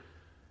before.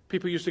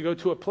 People used to go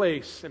to a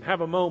place and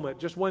have a moment,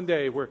 just one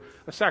day, where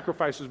a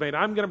sacrifice was made.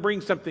 I'm going to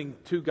bring something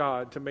to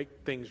God to make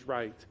things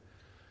right.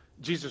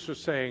 Jesus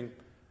was saying,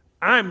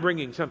 I'm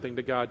bringing something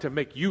to God to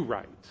make you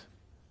right.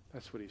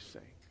 That's what he's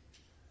saying.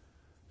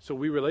 So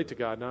we relate to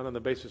God not on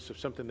the basis of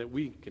something that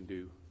we can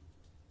do.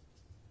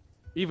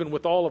 Even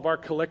with all of our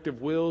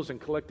collective wills and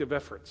collective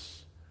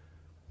efforts,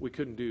 we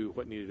couldn't do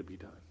what needed to be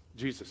done.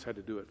 Jesus had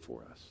to do it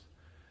for us.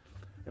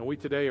 And we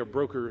today are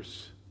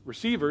brokers,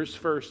 receivers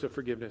first of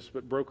forgiveness,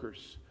 but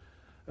brokers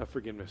of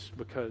forgiveness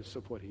because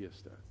of what he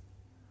has done.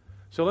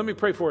 So let me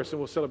pray for us and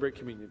we'll celebrate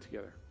communion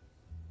together.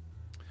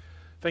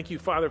 Thank you,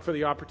 Father, for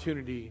the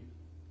opportunity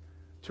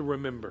to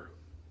remember.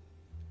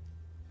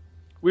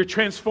 We're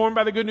transformed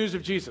by the good news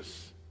of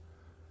Jesus.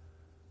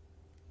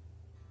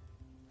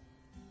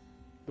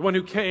 The one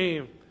who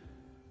came,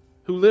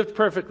 who lived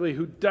perfectly,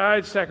 who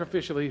died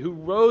sacrificially, who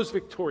rose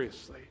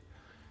victoriously,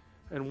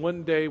 and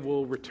one day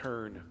will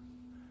return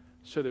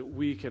so that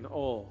we can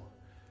all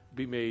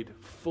be made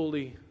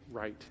fully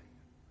right.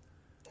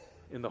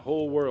 And the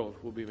whole world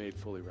will be made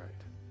fully right.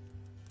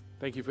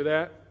 Thank you for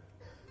that.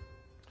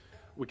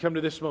 We come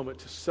to this moment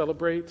to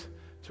celebrate,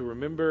 to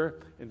remember,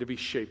 and to be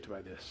shaped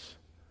by this.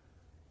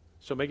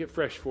 So make it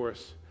fresh for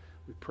us.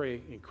 We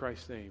pray in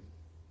Christ's name.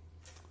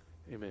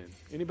 Amen.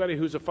 Anybody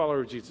who's a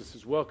follower of Jesus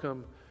is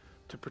welcome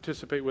to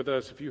participate with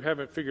us. If you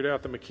haven't figured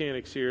out the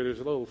mechanics here, there's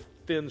a little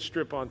thin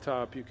strip on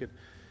top. You can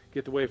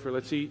get the wafer.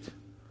 Let's eat.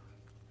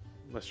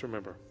 Let's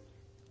remember.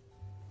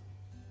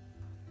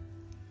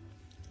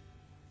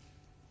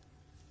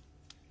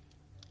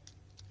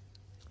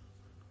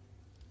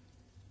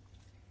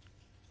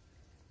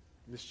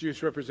 This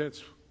juice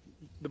represents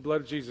the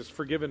blood of Jesus,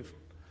 forgiven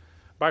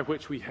by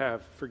which we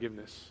have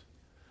forgiveness.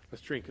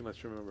 Let's drink and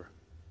let's remember.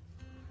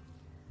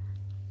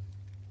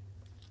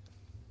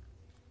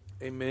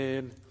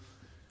 Amen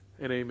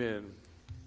and amen.